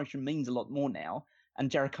promotion. This promotion means a lot more now. And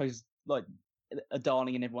Jericho's like a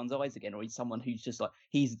darling in everyone's eyes again, or he's someone who's just like,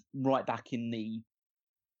 he's right back in the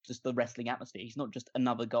wrestling atmosphere. He's not just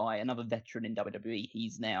another guy, another veteran in WWE.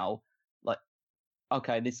 He's now like,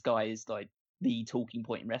 okay, this guy is like the talking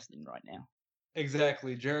point in wrestling right now.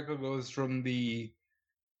 Exactly. Jericho goes from the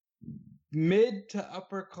mid to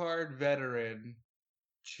upper card veteran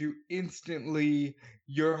to instantly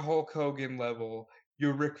your Hulk Hogan level,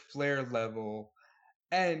 your Ric Flair level,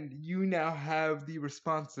 and you now have the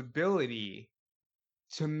responsibility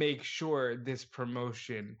to make sure this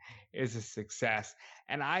promotion is a success.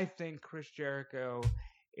 And I think Chris Jericho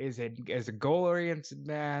is a goal-oriented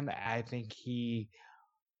man. I think he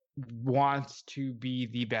wants to be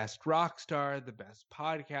the best rock star, the best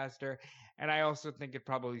podcaster, and I also think it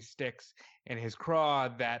probably sticks in his craw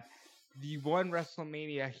that the one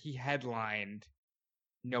WrestleMania he headlined,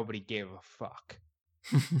 nobody gave a fuck.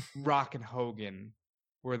 Rock and Hogan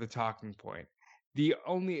were the talking point. The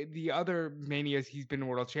other Manias he's been in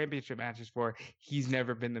World Championship matches for, he's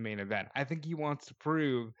never been the main event. I think he wants to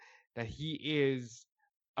prove that he is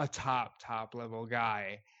a top level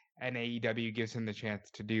guy, and AEW gives him the chance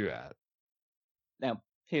to do that. Now,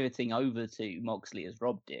 pivoting over to Moxley as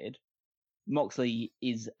Rob did, Moxley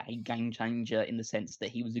is a game changer in the sense that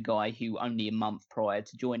he was a guy who only a month prior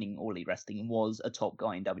to joining All Elite Wrestling was a top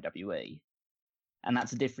guy in WWE. And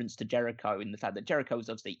that's a difference to Jericho in the fact that Jericho is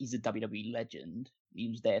obviously, he's a WWE legend. He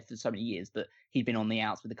was there for so many years, but he'd been on the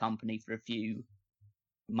outs with the company for a few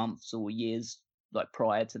months or years, like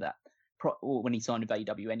prior to that, or when he signed with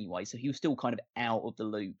AEW anyway. So he was still kind of out of the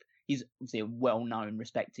loop. He's obviously a well-known,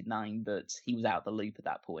 respected name, but he was out of the loop at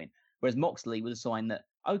that point. Whereas Moxley was a sign that,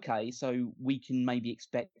 okay, so we can maybe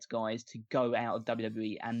expect guys to go out of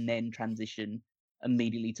WWE and then transition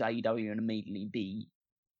immediately to AEW and immediately be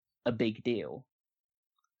a big deal.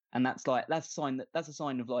 And that's a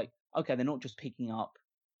sign of like, okay, they're not just picking up,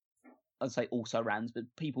 I'd say also rans, but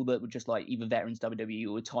people that were just like either veterans WWE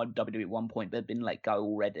or tied WWE at one point but had been let go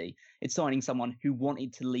already. It's signing someone who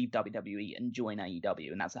wanted to leave WWE and join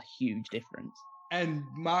AEW, and that's a huge difference. And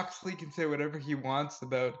Moxley can say whatever he wants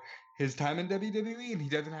about his time in WWE, and he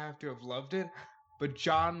doesn't have to have loved it, but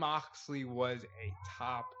Jon Moxley was a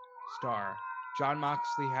top star. Jon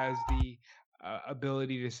Moxley has the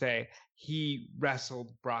ability to say he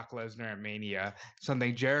wrestled Brock Lesnar at Mania,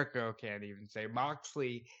 something Jericho can't even say.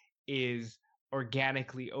 Moxley is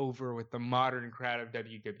organically over with the modern crowd of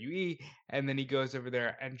WWE, and then he goes over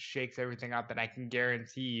there and shakes everything up, and I can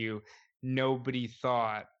guarantee you nobody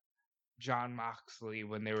thought Jon Moxley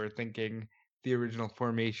when they were thinking the original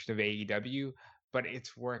formation of AEW, but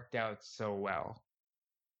it's worked out so well.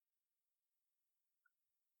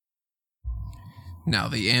 Now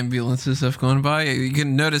the ambulances have gone by. You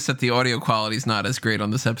can notice that the audio quality is not as great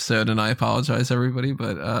on this episode, and I apologize, everybody.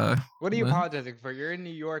 But what are you apologizing for? You're in New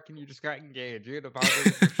York and you just got engaged. You're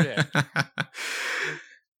apologizing for shit.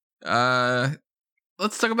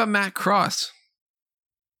 Let's talk about Matt Cross.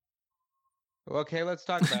 Okay, let's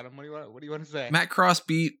talk about him. What do you want to say? Matt Cross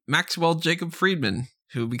beat Maxwell Jacob Friedman,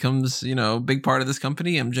 who becomes, a big part of this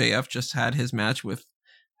company. MJF just had his match with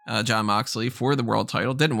Jon Moxley for the world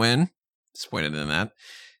title. Didn't win. Disappointed in that.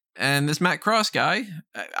 And this Matt Cross guy,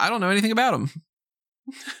 I don't know anything about him.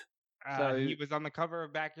 So he was on the cover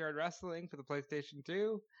of Backyard Wrestling for the PlayStation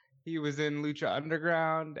 2. He was in Lucha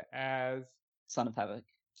Underground as Son of Havoc.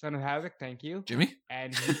 Son of Havoc, thank you, Jimmy.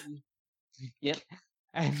 And he, yep.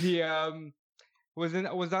 And he was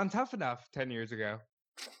on Tough Enough 10 years ago.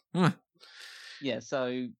 Huh. Yeah,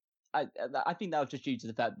 so I think that was just due to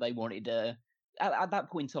the fact that they wanted at that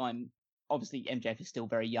point in time. Obviously, MJF is still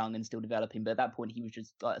very young and still developing, but at that point, he was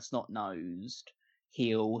just like a snot-nosed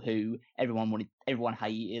heel who everyone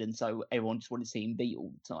hated, and so everyone just wanted to see him beat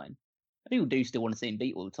all the time. People do still want to see him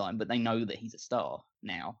beat all the time, but they know that he's a star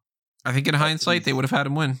now. I think in hindsight, they would have had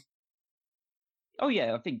him win. Oh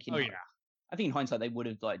yeah, I think in hindsight they would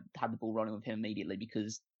have had the ball running with him immediately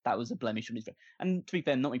because that was a blemish on his. And to be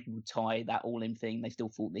fair, not many people tie that all-in thing. They still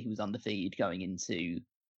thought that he was undefeated going into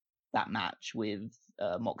that match with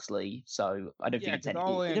Moxley, so I don't think it's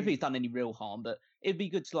done any real harm. But it'd be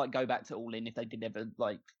good to go back to All In if they did ever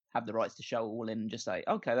have the rights to show All In and just say,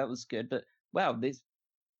 okay, that was good, but wow, this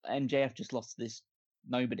MJF just lost this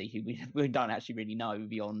nobody who we don't actually really know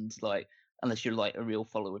beyond unless you're a real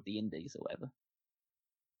follower of the Indies or whatever.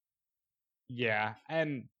 Yeah,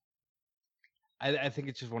 and I think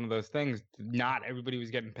it's just one of those things. Not everybody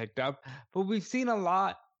was getting picked up, but we've seen a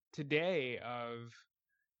lot today of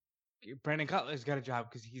Brandon Cutler's got a job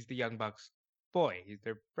because he's the Young Bucks boy. He's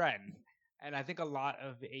their friend. And I think a lot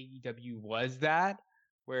of AEW was that,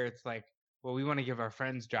 where it's well, we want to give our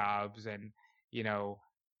friends jobs. And,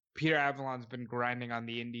 Peter Avalon's been grinding on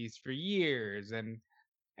the indies for years. And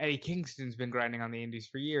Eddie Kingston's been grinding on the indies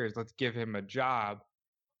for years. Let's give him a job.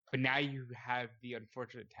 But now you have the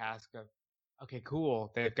unfortunate task of, okay,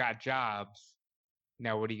 cool, they've got jobs.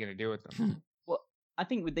 Now what are you going to do with them? I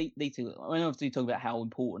think with these two, when obviously we talk about how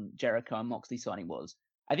important Jericho and Moxley signing was,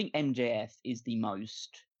 I think MJF is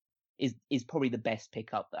is probably the best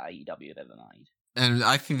pickup that AEW have ever made. And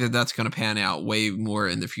I think that's going to pan out way more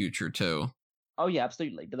in the future too. Oh yeah,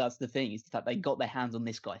 absolutely. But that's the thing, is the fact they got their hands on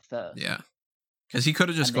this guy first. Yeah. Because he could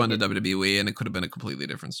have just gone to WWE and it could have been a completely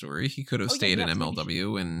different story. He could have stayed in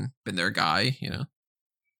MLW and been their guy,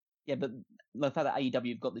 Yeah, but the fact that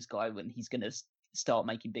AEW have got this guy when he's going to start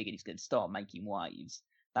making big and he's going to start making waves,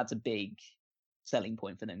 that's a big selling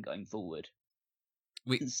point for them going forward.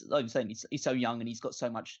 Like I'm saying, he's so young and he's got so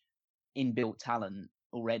much inbuilt talent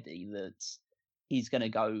already that he's going to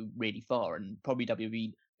go really far. And probably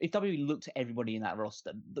WWE, if WWE looked at everybody in that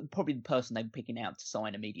roster, probably the person they're picking out to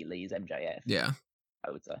sign immediately is MJF. Yeah,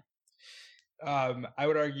 I would say. I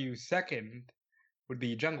would argue second would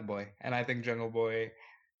be Jungle Boy, and I think Jungle Boy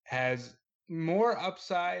has more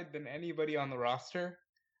upside than anybody on the roster,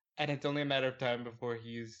 and it's only a matter of time before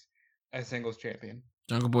he's a singles champion.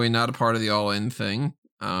 Jungle Boy not a part of the All-In thing.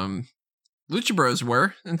 Lucha Bros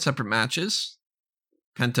were in separate matches.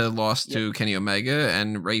 Penta lost to Kenny Omega,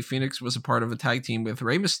 and Rey Fenix was a part of a tag team with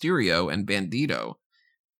Rey Mysterio and Bandito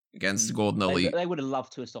against the Golden Elite. They would have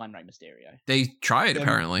loved to assign Rey Mysterio. They tried,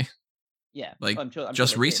 apparently. Yeah. I'm sure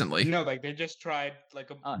just recently. No, they just tried a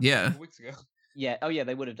couple weeks ago. Yeah. Oh, yeah,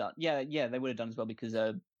 they would have done. Yeah, they would have done as well because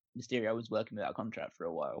Mysterio was working without a contract for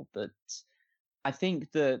a while. But I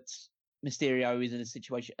think that Mysterio is in a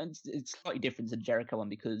situation, and it's slightly different to the Jericho one,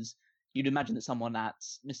 because you'd imagine that someone at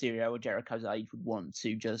Mysterio or Jericho's age would want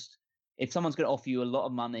to just, if someone's going to offer you a lot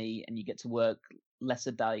of money and you get to work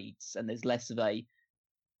lesser dates and there's less of a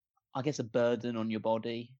burden on your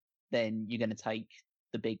body, then you're going to take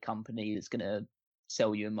the big company that's going to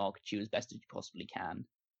sell you and market you as best as you possibly can.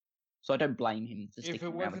 So I don't blame him for sticking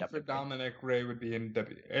around with WWE. If it wasn't for Dominic, Rey would be in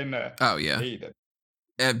oh, yeah.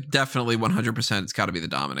 Definitely 100%. It's got to be the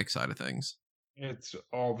Dominic side of things. It's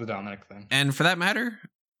all the Dominic thing. And for that matter,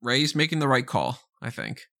 Rey's making the right call, I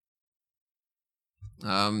think.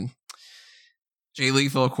 Jay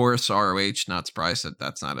Lethal, of course, ROH, not surprised that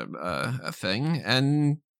that's not a thing.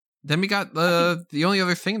 And then we got the only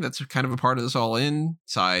other thing that's kind of a part of this All-In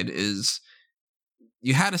side is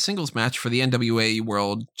you had a singles match for the NWA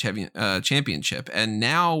World Championship, and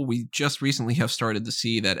now we just recently have started to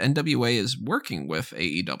see that NWA is working with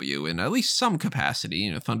AEW in at least some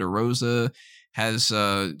capacity. Thunder Rosa has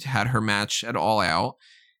had her match at All Out,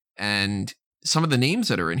 and some of the names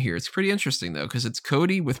that are in here, it's pretty interesting, though, because it's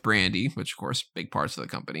Cody with Brandy, which, of course, big parts of the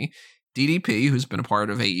company. DDP, who's been a part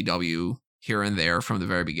of AEW here and there from the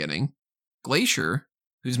very beginning. Glacier,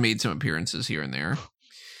 who's made some appearances here and there.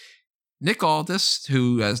 Nick Aldis,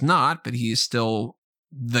 who has not, but he's still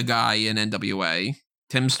the guy in NWA.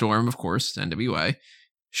 Tim Storm, of course, NWA.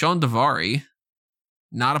 Sean Daivari,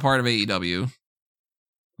 not a part of AEW.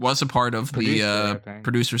 Was a part of the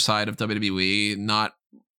producer side of WWE, not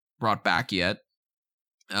brought back yet.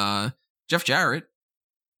 Jeff Jarrett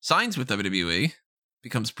signs with WWE,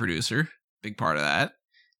 becomes producer, big part of that.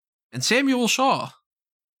 And Samuel Shaw,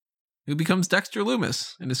 who becomes Dexter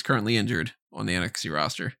Lumis and is currently injured on the NXT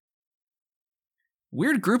roster.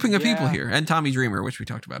 Weird grouping of people here. And Tommy Dreamer, which we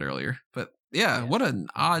talked about earlier. But yeah, what an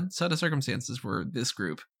odd set of circumstances for this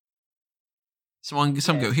group. Some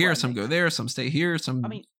go here, some go there, some stay here, some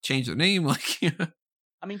change their name.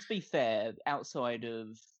 I mean, to be fair, outside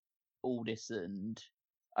of Aldis and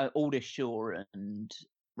Aldis, Shaw, and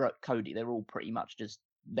Cody, they're all pretty much just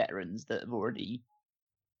veterans that have already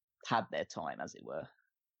had their time, as it were.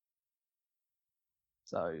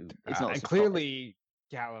 So it's not clearly,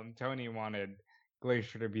 Callum, Tony wanted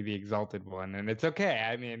Glacier to be the exalted one, and it's okay.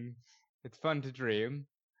 I mean, it's fun to dream.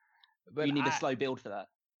 But you need a slow build for that.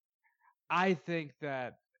 I think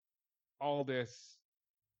that Aldis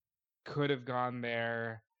could have gone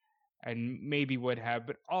there and maybe would have,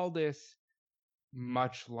 but Aldis,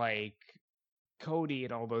 much like Cody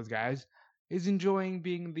and all those guys, is enjoying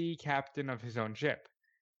being the captain of his own ship.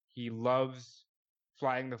 He loves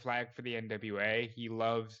flying the flag for the NWA. He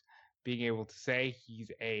loves being able to say he's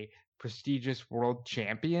a prestigious world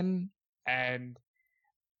champion, and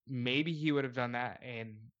maybe he would have done that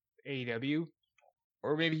in AEW.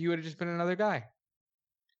 Or maybe he would have just been another guy.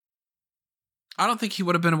 I don't think he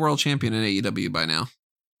would have been a world champion in AEW by now.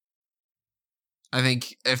 I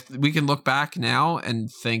think if we can look back now and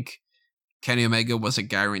think Kenny Omega was a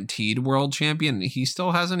guaranteed world champion and he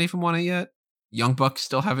still hasn't even won it yet, Young Bucks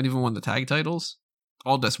still haven't even won the tag titles,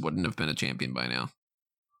 Aldis wouldn't have been a champion by now.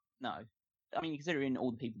 No. I mean, considering all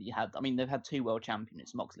the people that you had, I mean, they've had two world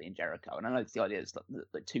champions, Moxley and Jericho, and I know it's the idea is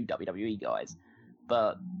like two WWE guys,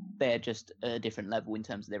 but they're just a different level in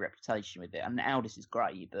terms of their reputation with it. And Aldis is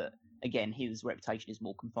great, but again, his reputation is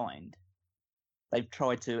more confined. They've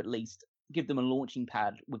tried to at least give them a launching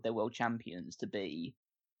pad with their world champions to be,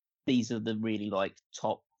 these are the really like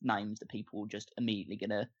top names that people are just immediately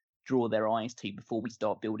going to draw their eyes to before we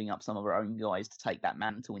start building up some of our own guys to take that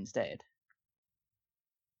mantle instead.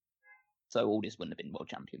 So Aldis wouldn't have been world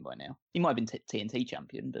champion by now. He might have been TNT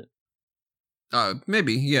champion, but...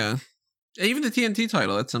 maybe, yeah. Even the TNT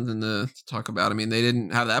title, that's something to talk about. I mean, they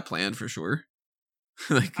didn't have that planned for sure.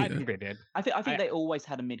 I think they did. I think they always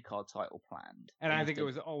had a mid-card title planned. And I think it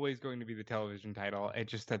was always going to be the television title. It's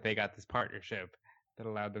just that they got this partnership that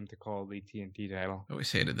allowed them to call the TNT title. I always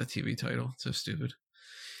hated the TV title. It's so stupid.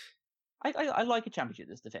 I like a championship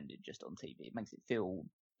that's defended just on TV. It makes it feel...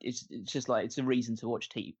 It's just like it's a reason to watch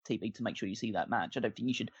TV to make sure you see that match. I don't think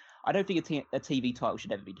a TV title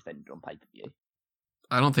should ever be defended on pay-per-view.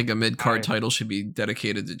 I don't think a mid-card title should be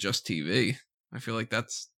dedicated to just TV. I feel like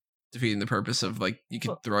that's defeating the purpose of, like, you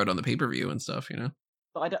could throw it on the pay-per-view and stuff, you know?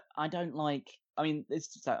 But I don't like... I mean,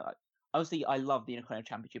 it's just, obviously, I love the Intercontinental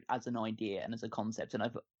Championship as an idea and as a concept, and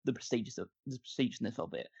the prestigiousness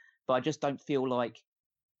of it. But I just don't feel like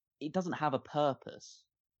it doesn't have a purpose.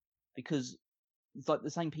 Because it's like the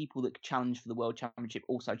same people that challenge for the World Championship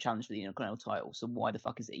also challenge for the Intercontinental title, so why the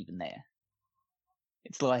fuck is it even there?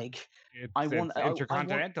 It's like it's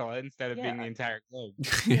intercontinental instead of being the entire globe.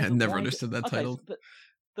 I never understood that title.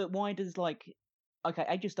 But why does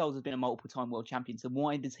AJ Styles has been a multiple-time world champion, so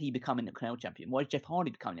why does he become Intercontinental champion? Why does Jeff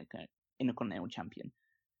Hardy become Intercontinental champion?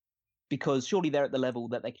 Because surely they're at the level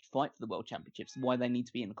that they could fight for the world championships. Why they need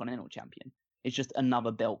to be Intercontinental champion? It's just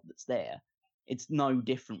another belt that's there. It's no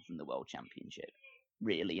different from the world championship,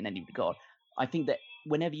 really, in any regard. I think that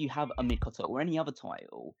whenever you have a mid-card title or any other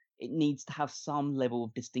title, it needs to have some level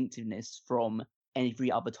of distinctiveness from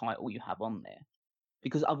every other title you have on there.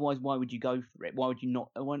 Because otherwise, why would you go for it? Why would you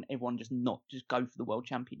not? I want everyone just go for the world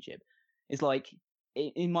championship. It's like,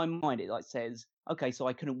 in my mind, it like says, okay, so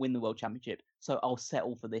I couldn't win the world championship, so I'll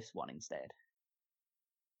settle for this one instead.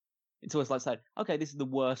 It's always like saying, okay, this is the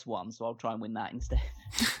worst one, so I'll try and win that instead,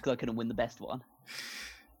 because I couldn't win the best one.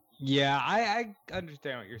 Yeah, I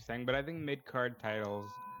understand what you're saying, but I think mid-card titles,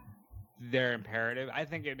 they're imperative. I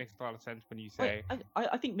think it makes a lot of sense when you say...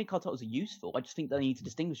 I think mid-card titles are useful. I just think they need to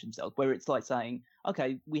distinguish themselves, where it's like saying,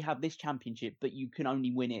 okay, we have this championship, but you can only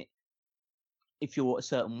win it if you're a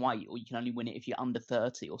certain weight, or you can only win it if you're under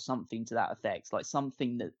 30, or something to that effect. Like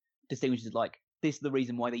something that distinguishes, like, this is the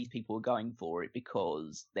reason why these people are going for it,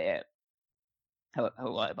 because they're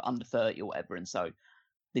whatever, under 30 or whatever, and so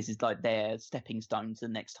this is like their stepping stone to the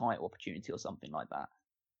next title opportunity or something like that.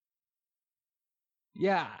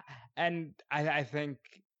 Yeah, and I think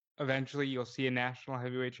eventually you'll see a national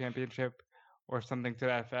heavyweight championship or something to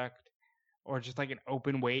that effect, or just like an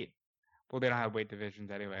open weight. Well, they don't have weight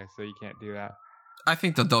divisions anyway, so you can't do that. I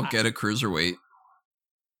think that they'll get a cruiserweight.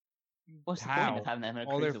 What's the point of having them in a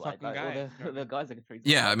cruiserweight? Like, guys. the guys are cruiserweight.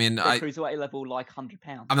 Yeah, I mean, cruiserweight level, like 100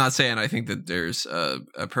 pounds. I'm not saying I think that there's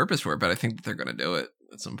a purpose for it, but I think that they're going to do it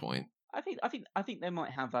at some point. I think they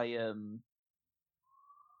might have a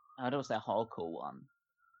I don't want to say a hardcore one,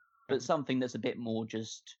 but something that's a bit more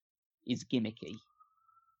just is gimmicky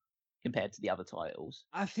compared to the other titles.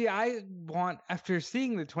 See, I want, after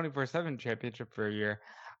seeing the 24/7 championship for a year,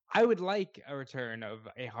 I would like a return of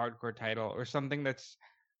a hardcore title or something that's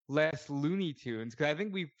less Looney Tunes, because I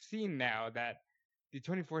think we've seen now that the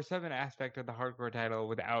 24/7 aspect of the hardcore title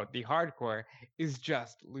without the hardcore is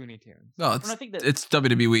just Looney Tunes. No, it's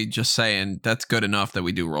WWE just saying that's good enough that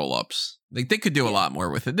we do roll-ups. Like, they could do a lot more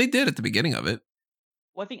with it. They did at the beginning of it.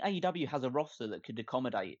 Well, I think AEW has a roster that could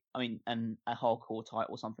accommodate, a hardcore title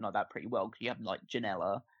or something like that pretty well, because you have like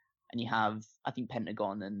Janela, and you have, I think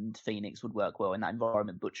Pentagon and Phoenix would work well in that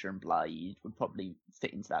environment. Butcher and Blade would probably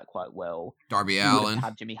fit into that quite well. Darby Allin.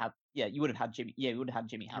 You would have had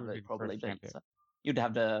Jimmy Havoc probably, but you'd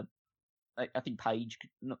have I think Brian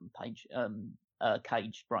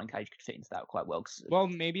Cage could fit into that quite well. Well,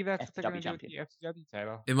 maybe that's what they're going to do with the FTW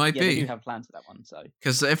title. It might be. They do have plans for that one, so.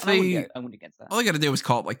 Because if I wouldn't against that. All they got to do is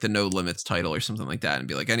call it like the No Limits title or something like that, and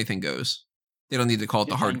be like, anything goes. They don't need to call it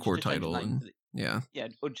the hardcore title. Yeah,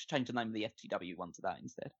 or just change the name of the FTW one to that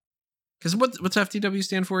instead. Because what's FTW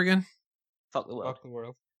stand for again? Fuck the World. Fuck the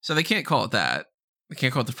World. So they can't call it that. They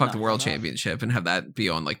can't call it the Fuck the World Championship and have that be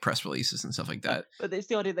on like press releases and stuff like that. But it's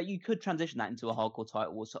the idea that you could transition that into a hardcore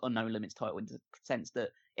title or a No Limits title, in the sense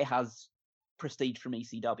that it has prestige from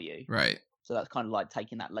ECW. Right. So that's kind of like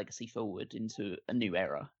taking that legacy forward into a new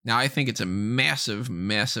era. Now, I think it's a massive,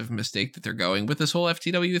 massive mistake that they're going with this whole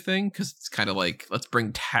FTW thing, because it's kind of like, let's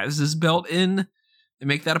bring Taz's belt in and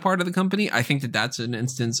make that a part of the company. I think that that's an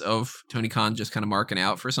instance of Tony Khan just kind of marking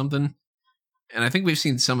out for something. And I think we've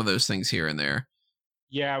seen some of those things here and there.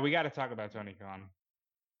 Yeah, we got to talk about Tony Khan.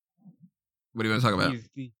 What do you want to talk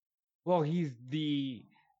about? He's the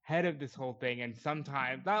head of this whole thing, and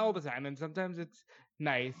sometimes, not all the time, and sometimes it's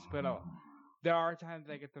nice, but there are times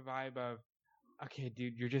I get the vibe of, okay,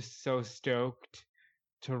 dude, you're just so stoked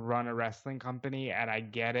to run a wrestling company, and I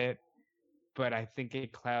get it, but I think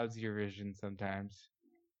it clouds your vision sometimes.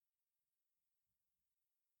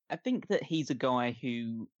 I think that he's a guy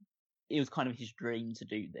who, it was kind of his dream to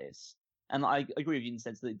do this. And I agree with you in the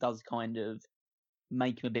sense that it does kind of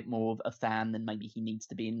make him a bit more of a fan than maybe he needs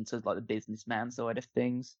to be into like the businessman side of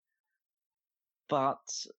things. But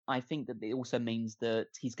I think that it also means that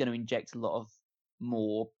he's going to inject a lot of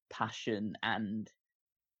more passion and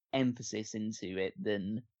emphasis into it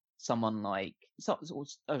than someone like, I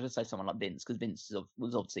was going to say someone like Vince, because Vince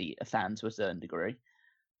was obviously a fan to a certain degree.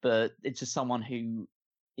 But it's just someone who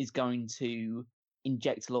is going to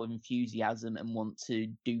inject a lot of enthusiasm and want to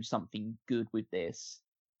do something good with this,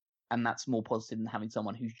 and that's more positive than having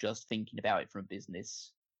someone who's just thinking about it from a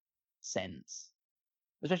business sense,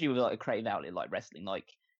 especially with like a creative outlet like wrestling. Like,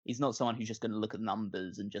 he's not someone who's just going to look at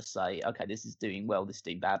numbers and just say, okay, this is doing well, this is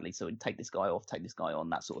doing badly, so take this guy off, take this guy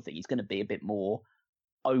on, that sort of thing. He's going to be a bit more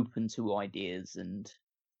open to ideas, and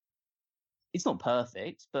it's not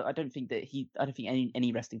perfect, but I don't think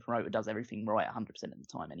any wrestling promoter does everything right 100% of the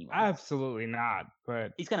time anyway. Absolutely not,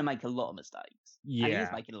 but he's going to make a lot of mistakes. Yeah. And he is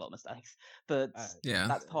making a lot of mistakes, but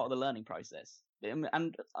that's part of the learning process.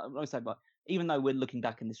 And I say, but even though we're looking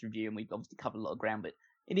back in this review and we've obviously covered a lot of ground, but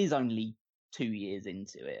it is only 2 years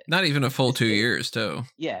into it. Not even a full 2 years, too.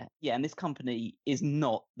 Yeah, and this company is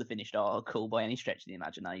not the finished article by any stretch of the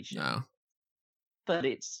imagination. No. But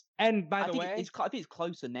it's... And by the way... I think it's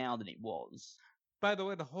closer now than it was. By the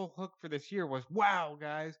way, the whole hook for this year was, wow,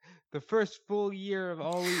 guys, the first full year of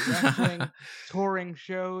All Elite Wrestling touring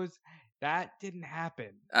shows, that didn't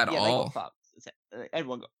happen. At all. They got fucked.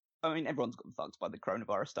 Everyone's gotten fucked by the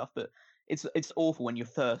coronavirus stuff, but it's awful when your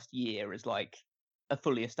first year as like a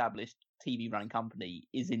fully established TV running company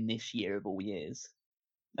is in this year of all years.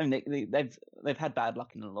 I mean, they've had bad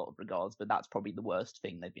luck in a lot of regards, but that's probably the worst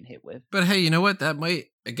thing they've been hit with. But hey, you know what? That might,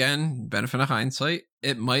 again, benefit of hindsight.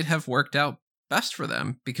 It might have worked out best for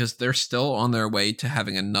them, because they're still on their way to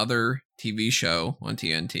having another TV show on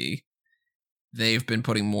TNT. They've been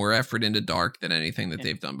putting more effort into Dark than anything that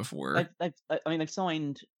they've done before. They've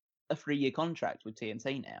signed a 3-year contract with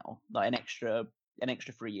TNT now, like an extra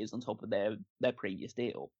 3 years on top of their previous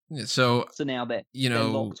deal. Yeah, so now they're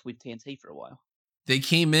locked with TNT for a while. They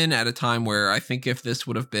came in at a time where I think if this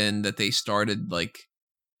would have been that they started like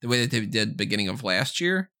the way that they did beginning of last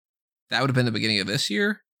year, that would have been the beginning of this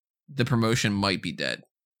year, the promotion might be dead.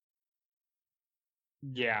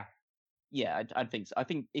 Yeah. Yeah, I'd think so. I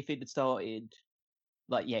think if it had started,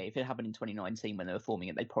 if it happened in 2019 when they were forming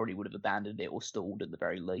it, they probably would have abandoned it or stalled at the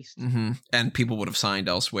very least. Mm-hmm. And people would have signed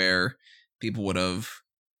elsewhere. People would have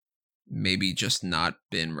maybe just not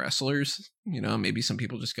been wrestlers. Maybe some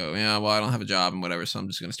people just go, yeah, well, I don't have a job and whatever, so I'm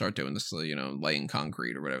just going to start doing this, laying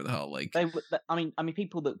concrete or whatever the hell. Like, I mean,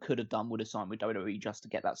 people that could have done would have signed with WWE just to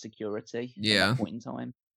get that security. Yeah. At that point in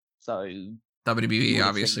time. So WWE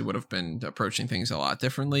obviously would have been approaching things a lot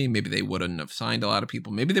differently. Maybe they wouldn't have signed a lot of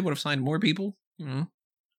people. Maybe they would have signed more people.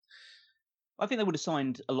 I think they would have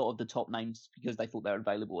signed a lot of the top names because they thought they were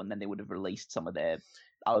available, and then they would have released some of their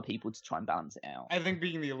other people to try and balance it out. I think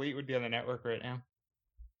being the Elite would be on the network right now.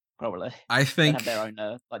 Probably. I think they have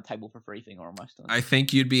their own table for free thing almost. I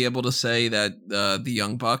think you'd be able to say that the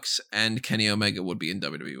Young Bucks and Kenny Omega would be in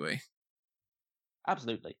WWE.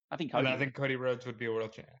 Absolutely. I think Cody Rhodes would be a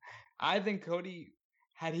world champion. I think Cody,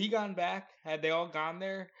 had he gone back, had they all gone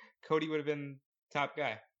there, Cody would have been top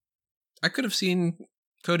guy. I could have seen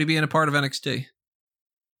Cody being a part of NXT.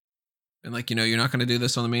 And you're not going to do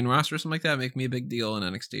this on the main roster or something like that. Make me a big deal in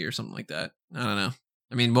NXT or something like that. I don't know.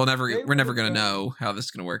 I mean, we're never going to know how this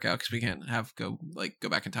is going to work out because we can't go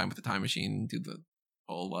back in time with the time machine and do the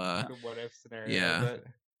whole the what if scenario. Yeah.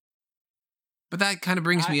 But that kind of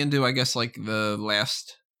brings me into, I guess, the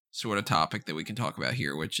last sort of topic that we can talk about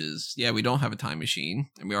here, which is, we don't have a time machine,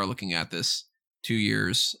 and we are looking at this 2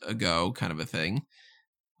 years ago kind of a thing.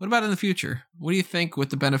 What about in the future? What do you think, with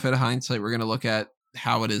the benefit of hindsight, we're going to look at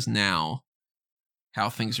how it is now, how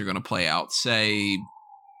things are going to play out, say,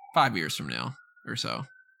 5 years from now or so?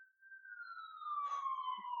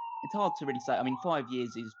 It's hard to really say. I mean, 5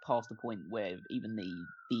 years is past the point where even the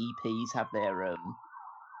EPs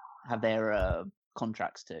have their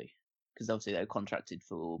contracts too, because obviously they were contracted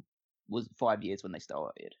for 5 years when they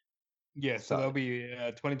started. Yeah, so they'll be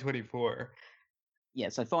 2024. Yeah,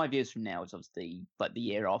 so 5 years from now is obviously the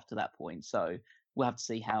year after that point. So we'll have to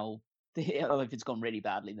see how. If it's gone really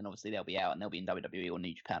badly, then obviously they'll be out and they'll be in WWE or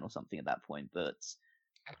New Japan or something at that point. But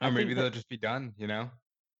or maybe they'll just be done.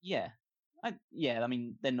 Yeah, I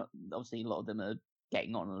mean, they're not. Obviously, a lot of them are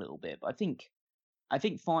getting on a little bit, but I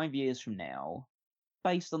think 5 years from now,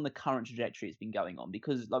 based on the current trajectory it's been going on,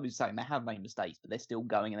 because like we were saying, they have made mistakes, but they're still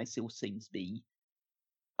going and they still seem to be,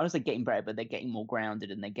 I don't say getting better, but they're getting more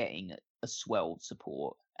grounded and they're getting a swelled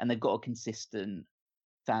support, and they've got a consistent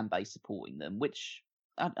fan base supporting them, which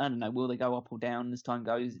I don't know, will they go up or down as time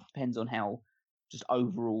goes? It depends on how just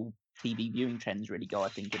overall TV viewing trends really go, I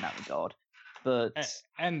think, in that regard. But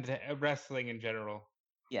and wrestling in general.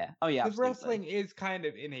 Yeah. Oh yeah. Because wrestling is kind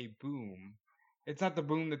of in a boom. It's not the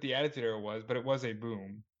boom that the Attitude Era was, but it was a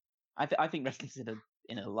boom. I think wrestling's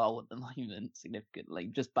in a lull at the moment,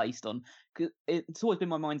 significantly, just based on, cause it's always been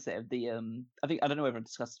my mindset of the I don't know whether I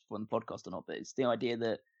discussed this before on the podcast or not, but it's the idea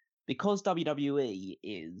that because WWE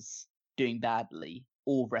is doing badly,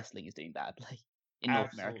 all wrestling is doing badly in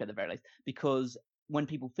North America at the very least. Because when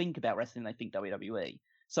people think about wrestling, they think WWE.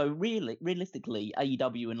 So realistically,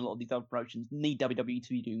 AEW and a lot of these other promotions need WWE to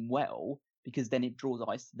be doing well, because then it draws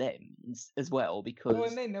eyes to them as well,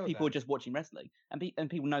 because people are just watching wrestling, and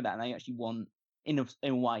people know that, and they actually want, in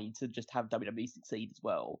a way, to just have WWE succeed as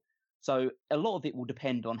well. So a lot of it will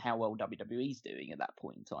depend on how well WWE's doing at that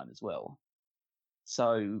point in time as well.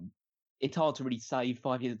 So it's hard to really say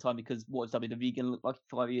 5 years of time, because what's WWE going to look like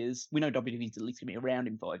in 5 years? We know WWE's at least going to be around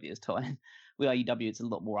in 5 years' time. With AEW, it's a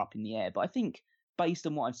lot more up in the air. But I think, based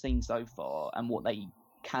on what I've seen so far and what they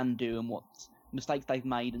can do and what mistakes they've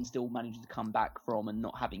made and still managed to come back from, and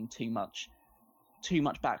not having too much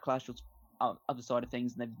backlash or other side of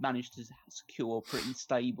things, and they've managed to secure a pretty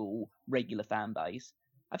stable regular fan base.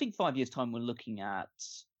 I think 5 years' time we're looking at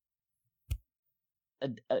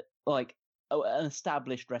an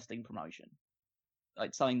established wrestling promotion,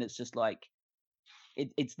 like something that's just like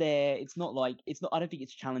it's there. It's not. I don't think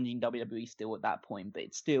it's challenging WWE still at that point, but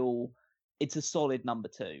it's a solid number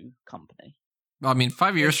 2 company. Well, I mean,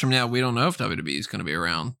 5 years from now, we don't know if WWE is going to be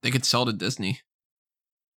around. They could sell to Disney.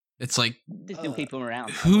 It's like Disney will keep them around.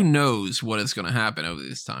 Who knows what is going to happen over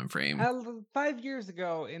this time frame? 5 years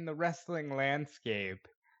ago, in the wrestling landscape,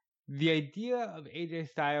 the idea of AJ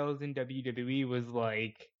Styles in WWE was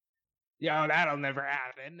like, that'll never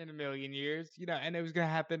happen in a million years, and it was going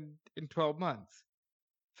to happen in 12 months.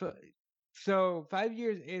 So 5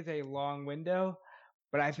 years is a long window,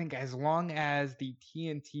 But I think as long as the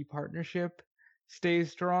TNT partnership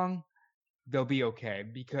stays strong, they'll be okay,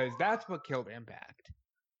 because that's what killed Impact.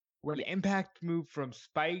 When Impact moved from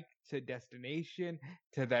Spike to Destination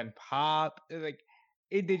to then Pop, like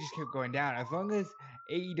they just kept going down. As long as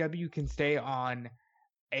AEW can stay on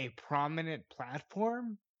a prominent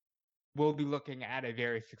platform, we'll be looking at a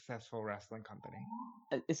very successful wrestling company.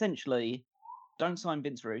 Essentially, don't sign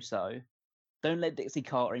Vince Russo. Don't let Dixie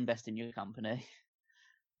Carter invest in your company.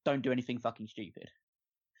 Don't do anything fucking stupid.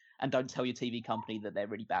 And don't tell your TV company that they're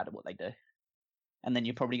really bad at what they do. And then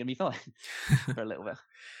you're probably going to be fine for a little bit,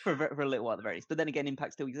 for a little while at the very least. But then again,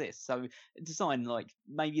 Impact still exists. So to sign, like,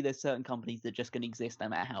 maybe there's certain companies that are just going to exist no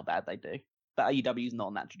matter how bad they do. But AEW's not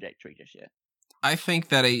on that trajectory just yet. I think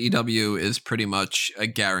that AEW is pretty much a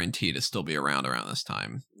guarantee to still be around this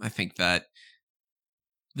time. I think that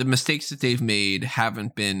the mistakes that they've made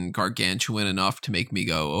haven't been gargantuan enough to make me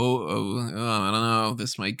go, oh, I don't know,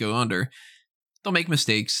 this might go under. They'll make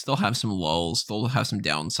mistakes. They'll have some lulls. They'll have some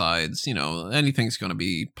downsides. You know, anything's going to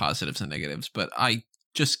be positives and negatives. But I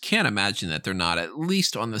just can't imagine that they're not at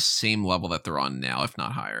least on the same level that they're on now, if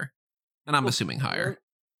not higher. And I'm assuming higher.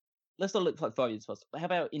 Let's not look like 5 years first. How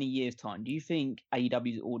about in a year's time? Do you think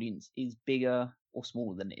AEW's audience is bigger or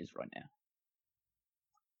smaller than it is right now?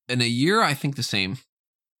 In a year, I think the same.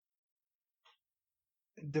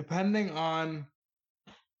 Depending on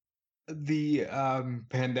the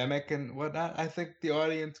pandemic and whatnot, I think the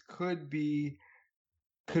audience could be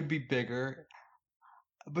bigger,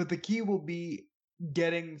 but the key will be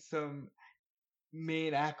getting some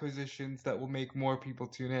main acquisitions that will make more people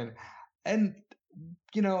tune in. And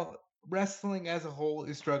you know, wrestling as a whole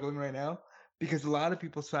is struggling right now because a lot of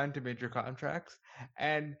people signed to major contracts,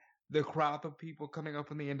 and the crop of people coming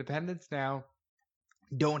up in the independents now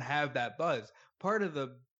don't have that buzz. Part of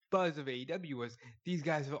the buzz of AEW was these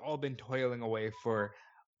guys have all been toiling away for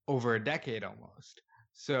over a decade almost.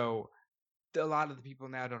 So a lot of the people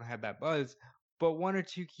now don't have that buzz. But one or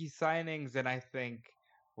two key signings, and I think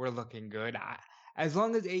we're looking good. As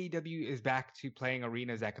long as AEW is back to playing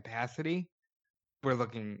arenas at capacity, we're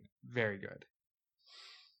looking very good.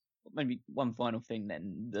 Maybe one final thing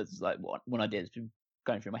then, that's like one idea that's been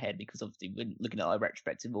going through my head, because obviously we're looking at our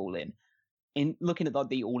retrospective All In looking at like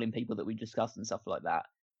the All In people that we discussed and stuff like that,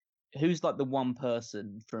 who's like the one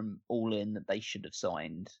person from All In that they should have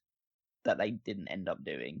signed that they didn't end up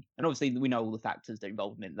doing? And obviously we know all the factors they're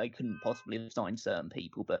involved in. They couldn't possibly have signed certain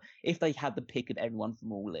people, but if they had the pick of everyone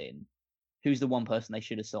from All In, who's the one person they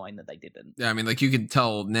should have signed that they didn't? Yeah, I mean, like, you could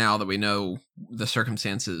tell now that we know the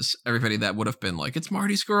circumstances, everybody that would have been like, it's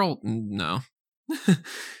Marty Scurll. No.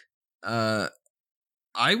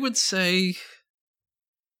 I would say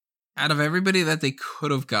out of everybody that they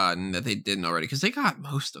could have gotten that they didn't already, because they got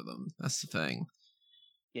most of them. That's the thing.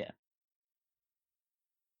 Yeah.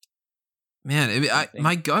 Man,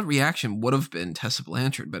 my gut reaction would have been Tessa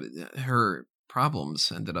Blanchard, but her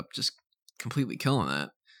problems ended up just completely killing that.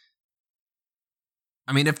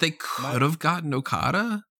 I mean, if they could have gotten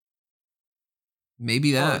Okada,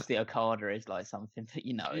 maybe that. Obviously, Okada is like something that,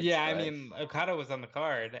 you know. Yeah, I mean, Okada was on the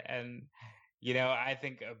card, and, you know, I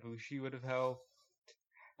think Ibushi would have helped.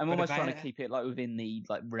 I'm almost trying to keep it like within the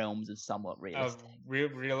like realms of somewhat realistic.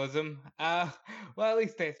 Realism. Well, at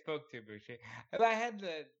least I spoke to Ibushi. If I had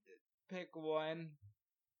to pick one,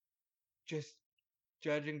 just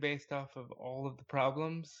judging based off of all of the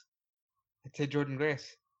problems, I'd say Jordynne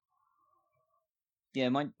Grace. Yeah,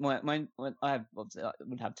 I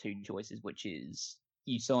would have two choices, which is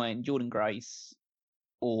you sign Jordynne Grace,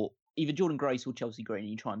 or either Jordynne Grace or Chelsea Green, and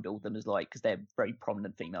you try and build them as like, because they're very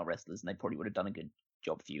prominent female wrestlers, and they probably would have done a good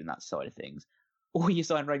job for you in that side of things. Or you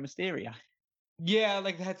sign Rey Mysterio. Yeah,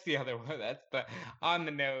 like that's the other one. That's the on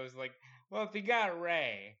the nose. Like, well, if you got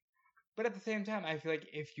Rey, but at the same time, I feel like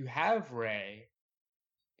if you have Rey,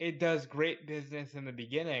 it does great business in the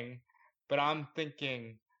beginning. But I'm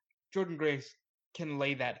thinking Jordynne Grace can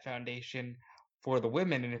lay that foundation for the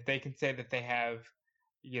women, and if they can say that they have,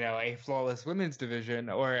 you know, a flawless women's division,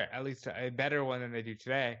 or at least a better one than they do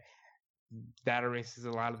today, that erases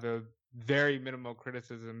a lot of the very minimal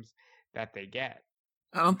criticisms that they get.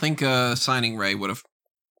 I don't think signing Rey would have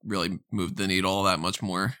really moved the needle all that much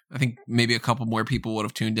more. I think maybe a couple more people would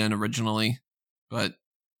have tuned in originally, but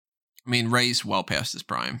I mean, Rey's well past his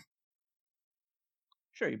prime.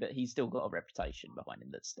 True, but he's still got a reputation behind him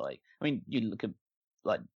that's like, I mean, you look at,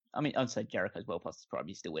 like, I mean, I'd say Jericho's well past his prime,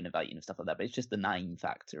 he's still innovating and stuff like that, but it's just the name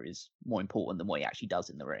factor is more important than what he actually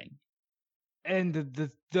does in the ring. And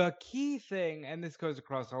the key thing, and this goes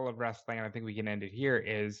across all of wrestling, and I think we can end it here,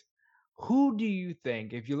 is who do you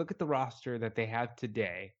think, if you look at the roster that they have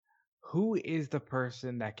today, who is the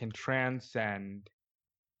person that can transcend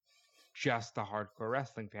just the hardcore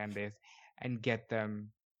wrestling fan base and get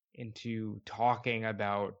them into talking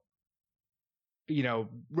about,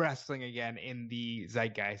 wrestling again in the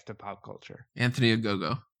zeitgeist of pop culture. Anthony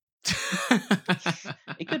Ogogo.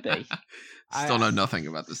 It could be. Still know nothing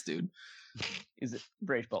about this dude. Is it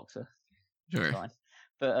British boxer? Sure. It's fine.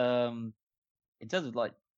 But in terms of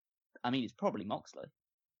it's probably Moxley.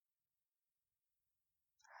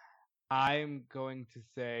 I'm going to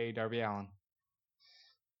say Darby Allin.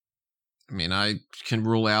 I mean, I can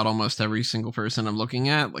rule out almost every single person I'm looking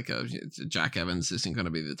at. Like, Jack Evans isn't going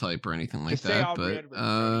to be the type or anything like that. But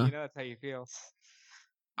that's how you feel.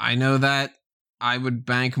 I know that I would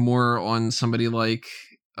bank more on somebody like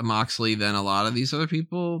a Moxley than a lot of these other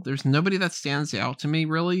people. There's nobody that stands out to me,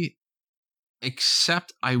 really,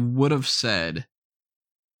 except I would have said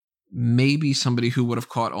maybe somebody who would have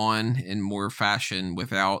caught on in more fashion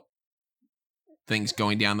without things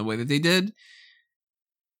going down the way that they did.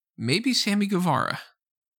 Maybe Sammy Guevara.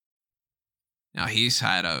 Now, he's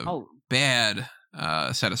had a bad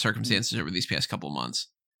set of circumstances over these past couple of months.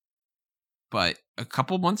 But a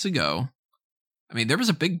couple months ago, I mean, there was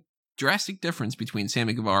a big drastic difference between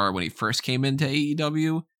Sammy Guevara when he first came into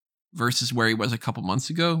AEW versus where he was a couple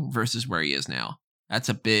months ago versus where he is now. That's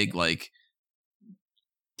a big,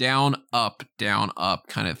 down, up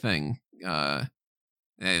kind of thing. And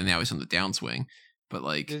now he's on the downswing. But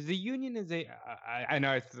does the unionization? I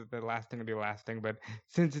know it's the last thing to be the last thing, but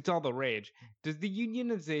since it's all the rage, does the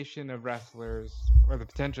unionization of wrestlers or the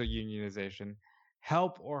potential unionization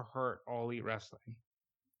help or hurt All Elite Wrestling?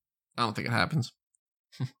 I don't think it happens.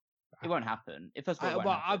 It won't happen. If that's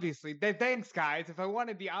obviously, thanks, guys. If I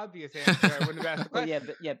wanted the obvious answer, I wouldn't have asked the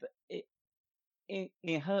question. but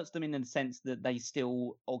it hurts them in the sense that they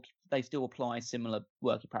still apply similar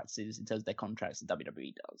working practices in terms of their contracts that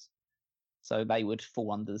WWE does. So they would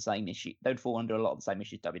fall under the same issue. They would fall under a lot of the same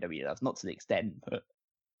issues WWE does, not to the extent, but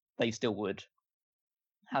they still would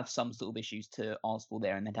have some sort of issues to ask for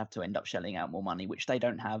there, and they'd have to end up shelling out more money, which they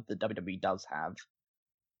don't have. The WWE does have.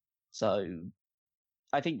 So,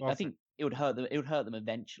 I think it would hurt them. It would hurt them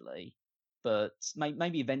eventually, but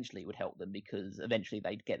maybe eventually it would help them because eventually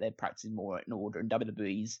they'd get their practices more in order. And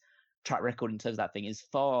WWE's track record in terms of that thing is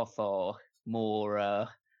far, far more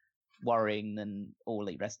worrying than All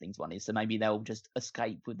Elite Wrestling's one is. So maybe they'll just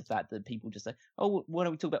escape with the fact that people just say, "Oh, why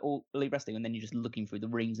don't we talk about All Elite Wrestling?" And then you're just looking through the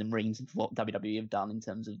reams and reams of what WWE have done in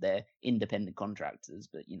terms of their independent contractors.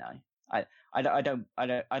 But I don't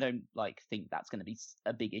think that's going to be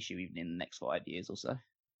a big issue even in the next 5 years or so.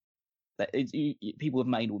 People have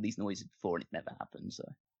made all these noises before and it's never happened. So.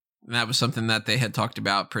 And that was something that they had talked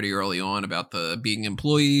about pretty early on about the being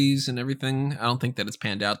employees and everything. I don't think that it's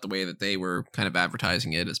panned out the way that they were kind of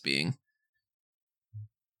advertising it as being.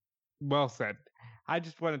 Well said. I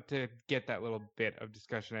just wanted to get that little bit of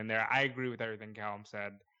discussion in there. I agree with everything Callum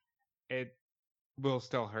said. It will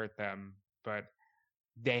still hurt them, but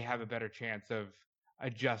they have a better chance of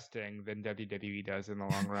adjusting than WWE does in the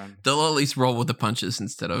long run. They'll at least roll with the punches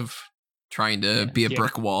instead of trying to be a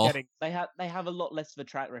brick wall. They have a lot less of a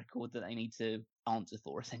track record that they need to answer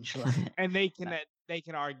for, essentially. And they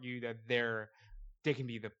can argue that they can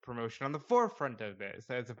be the promotion on the forefront of this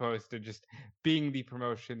as opposed to just being the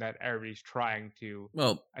promotion that everybody's trying to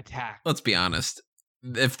attack. Let's be honest.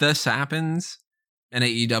 If this happens and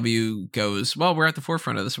AEW goes, well, we're at the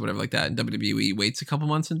forefront of this or whatever like that, and WWE waits a couple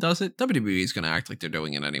months and does it, WWE is going to act like they're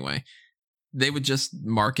doing it anyway. They would just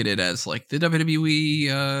market it as like the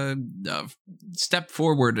WWE Step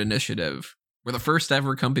Forward initiative. We're the first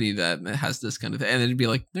ever company that has this kind of thing. And it'd be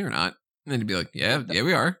like, they're not. And then it'd be like, yeah,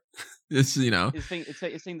 we are. It's, The thing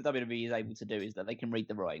that WWE is able to do is that they can read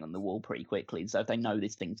the writing on the wall pretty quickly. So if they know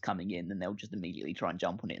this thing's coming in, then they'll just immediately try and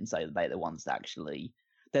jump on it and say that they're the ones that actually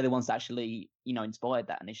inspired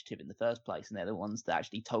that initiative in the first place, and they're the ones that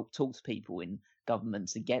actually talk to people in government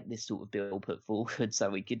to get this sort of bill put forward, so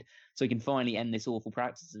we can finally end this awful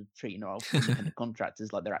practice of treating our independent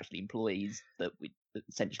contractors like they're actually employees that we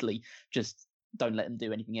essentially just don't let them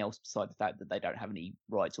do anything else besides the fact that they don't have any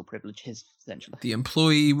rights or privileges, essentially. The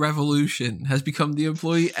employee revolution has become the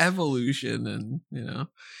employee evolution, and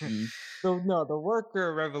So no, the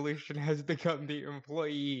worker revolution has become the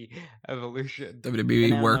employee evolution.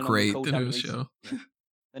 WWE work rate in the show.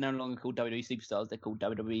 They're no longer called WWE superstars; they're called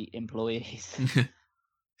WWE employees.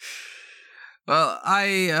 Well,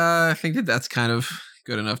 I think that that's kind of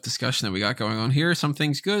good enough discussion that we got going on here. Some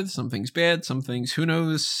things good, some things bad, some things who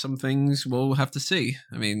knows, some things we'll have to see.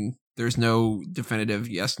 I mean, there's no definitive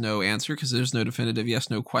yes/no answer because there's no definitive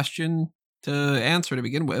yes/no question to answer to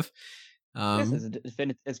begin with. Yes,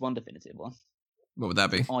 there's one definitive one. What would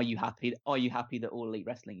that be? Are you happy that All Elite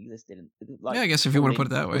Wrestling existed? Like, yeah, I guess if you want to put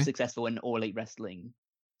it that way. Was successful when All Elite Wrestling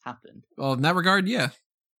happened. Well, in that regard, yeah.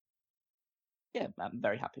 Yeah, I'm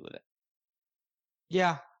very happy with it.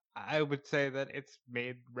 Yeah, I would say that it's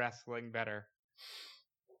made wrestling better.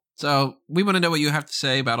 So we want to know what you have to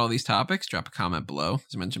say about all these topics. Drop a comment below,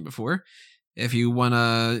 as I mentioned before. If you want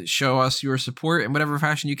to show us your support in whatever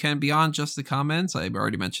fashion you can beyond just the comments, I've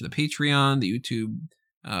already mentioned the Patreon, the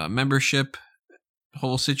YouTube membership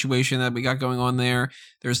whole situation that we got going on there.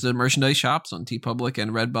 There's the merchandise shops on TeePublic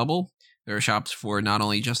and Redbubble. There are shops for not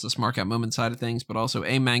only just the Smart Out Moment side of things, but also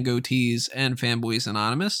A Mango Tees and Fanboys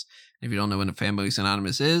Anonymous. If you don't know what a Fanboys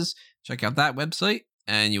Anonymous is, check out that website,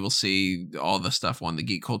 and you will see all the stuff on the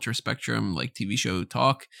geek culture spectrum, like TV show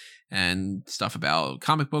talk and stuff about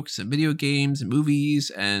comic books and video games and movies,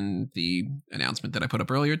 and the announcement that I put up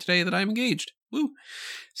earlier today that I'm engaged. Woo!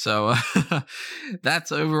 So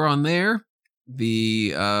that's over on there.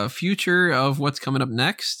 The future of what's coming up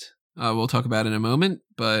next, we'll talk about in a moment.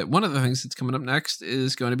 But one of the things that's coming up next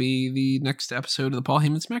is going to be the next episode of the Paul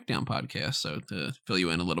Heyman SmackDown podcast. So to fill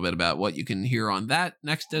you in a little bit about what you can hear on that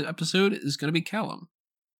next episode is going to be Callum.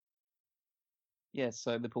 Yes,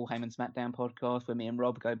 so the Paul Heyman SmackDown podcast, where me and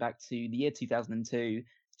Rob go back to the year 2002 to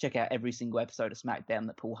check out every single episode of SmackDown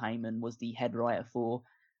that Paul Heyman was the head writer for,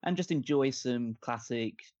 and just enjoy some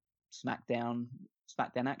classic SmackDown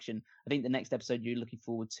action. I think the next episode you're looking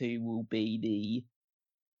forward to will be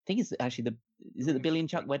I think it's actually is it the Billy and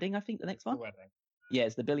Chuck wedding? I think the next one. The wedding. Yeah,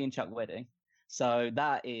 it's the Billy and Chuck wedding. So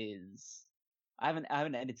that is, I haven't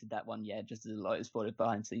edited that one yet, just as a lot of spoilers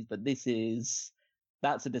behind the scenes. But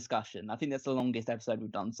that's a discussion. I think that's the longest episode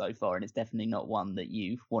we've done so far, and it's definitely not one that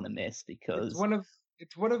you want to miss because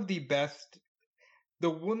it's one of the best. The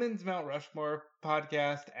Women's Mount Rushmore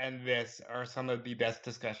podcast and this are some of the best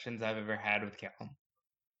discussions I've ever had with Callum.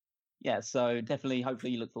 Yeah, so definitely,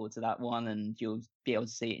 hopefully you look forward to that one and you'll be able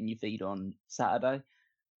to see it in your feed on Saturday.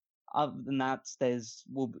 Other than that,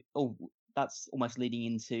 that's almost leading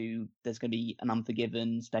into, there's going to be an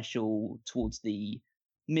Unforgiven special towards the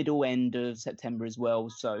middle end of September as well.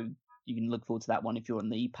 So you can look forward to that one if you're on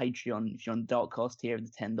the Patreon. If you're on the Dark Cost tier of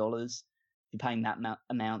the $10, if you're paying that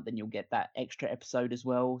amount, then you'll get that extra episode as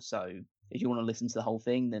well. So if you want to listen to the whole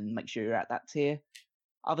thing, then make sure you're at that tier.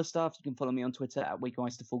 Other stuff, you can follow me on Twitter at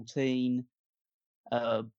WeekMeister14.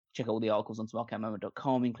 Check out all the articles on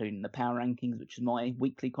smarkoutmoment.com, including the Power Rankings, which is my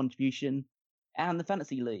weekly contribution, and the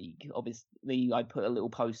Fantasy League. Obviously, I put a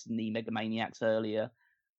little post in the Mega Maniacs earlier.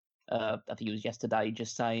 I think it was yesterday,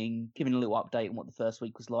 just giving a little update on what the first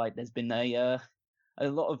week was like. There's been a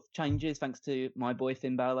lot of changes thanks to my boy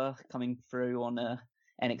Finn Balor coming through on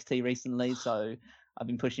NXT recently. So I've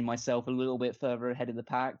been pushing myself a little bit further ahead of the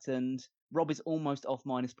pack, and Rob is almost off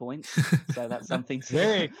minus points, so that's something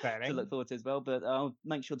Very to exciting. look forward to as well. But I'll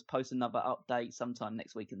make sure to post another update sometime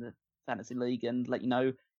next week in the Fantasy League and let you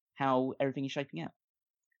know how everything is shaping out.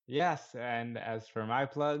 Yes, and as for my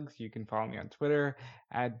plugs, you can follow me on Twitter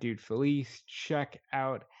at DudeFelice. Check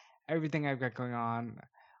out everything I've got going on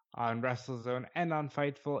WrestleZone and on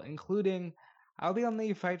Fightful, including I'll be on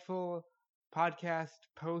the Fightful podcast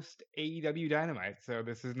post AEW Dynamite. So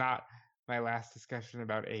this is not my last discussion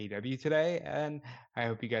about AEW today, and I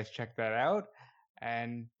hope you guys check that out.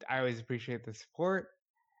 And I always appreciate the support,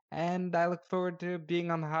 and I look forward to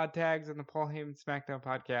being on the Hot Tags and the Paul Heyman SmackDown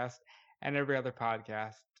podcast and every other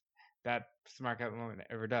podcast that Smart Out Moment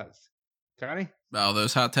ever does. Johnny? Well,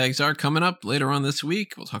 those hot tags are coming up later on this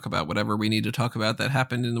week. We'll talk about whatever we need to talk about that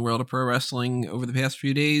happened in the world of pro wrestling over the past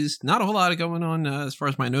few days. Not a whole lot going on as far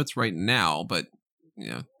as my notes right now, but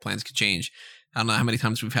plans could change. I don't know how many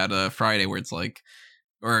times we've had a Friday where it's like,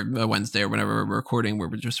 or a Wednesday or whenever we're recording, where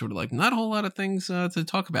we're just sort of like, not a whole lot of things to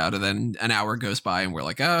talk about. And then an hour goes by and we're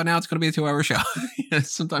like, oh, now it's going to be a 2-hour show.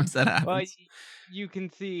 Sometimes that happens. Well, you can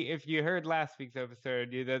see, if you heard last week's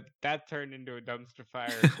episode, that turned into a dumpster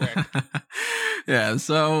fire quick. Yeah,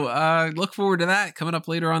 so look forward to that coming up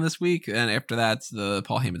later on this week. And after that's the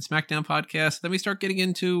Paul Heyman SmackDown podcast. Then we start getting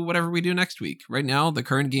into whatever we do next week. Right now, the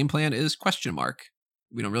current game plan is ?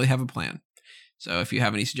 We don't really have a plan. So if you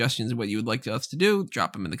have any suggestions of what you would like us to do,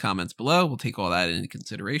 drop them in the comments below. We'll take all that into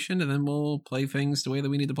consideration, and then we'll play things the way that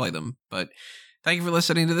we need to play them. But thank you for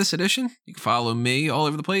listening to this edition. You can follow me all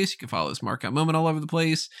over the place. You can follow Smart Out Moment all over the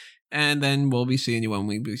place. And then we'll be seeing you when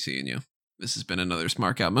we be seeing you. This has been another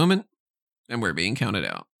Smart Out Moment, and we're being counted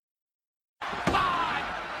out.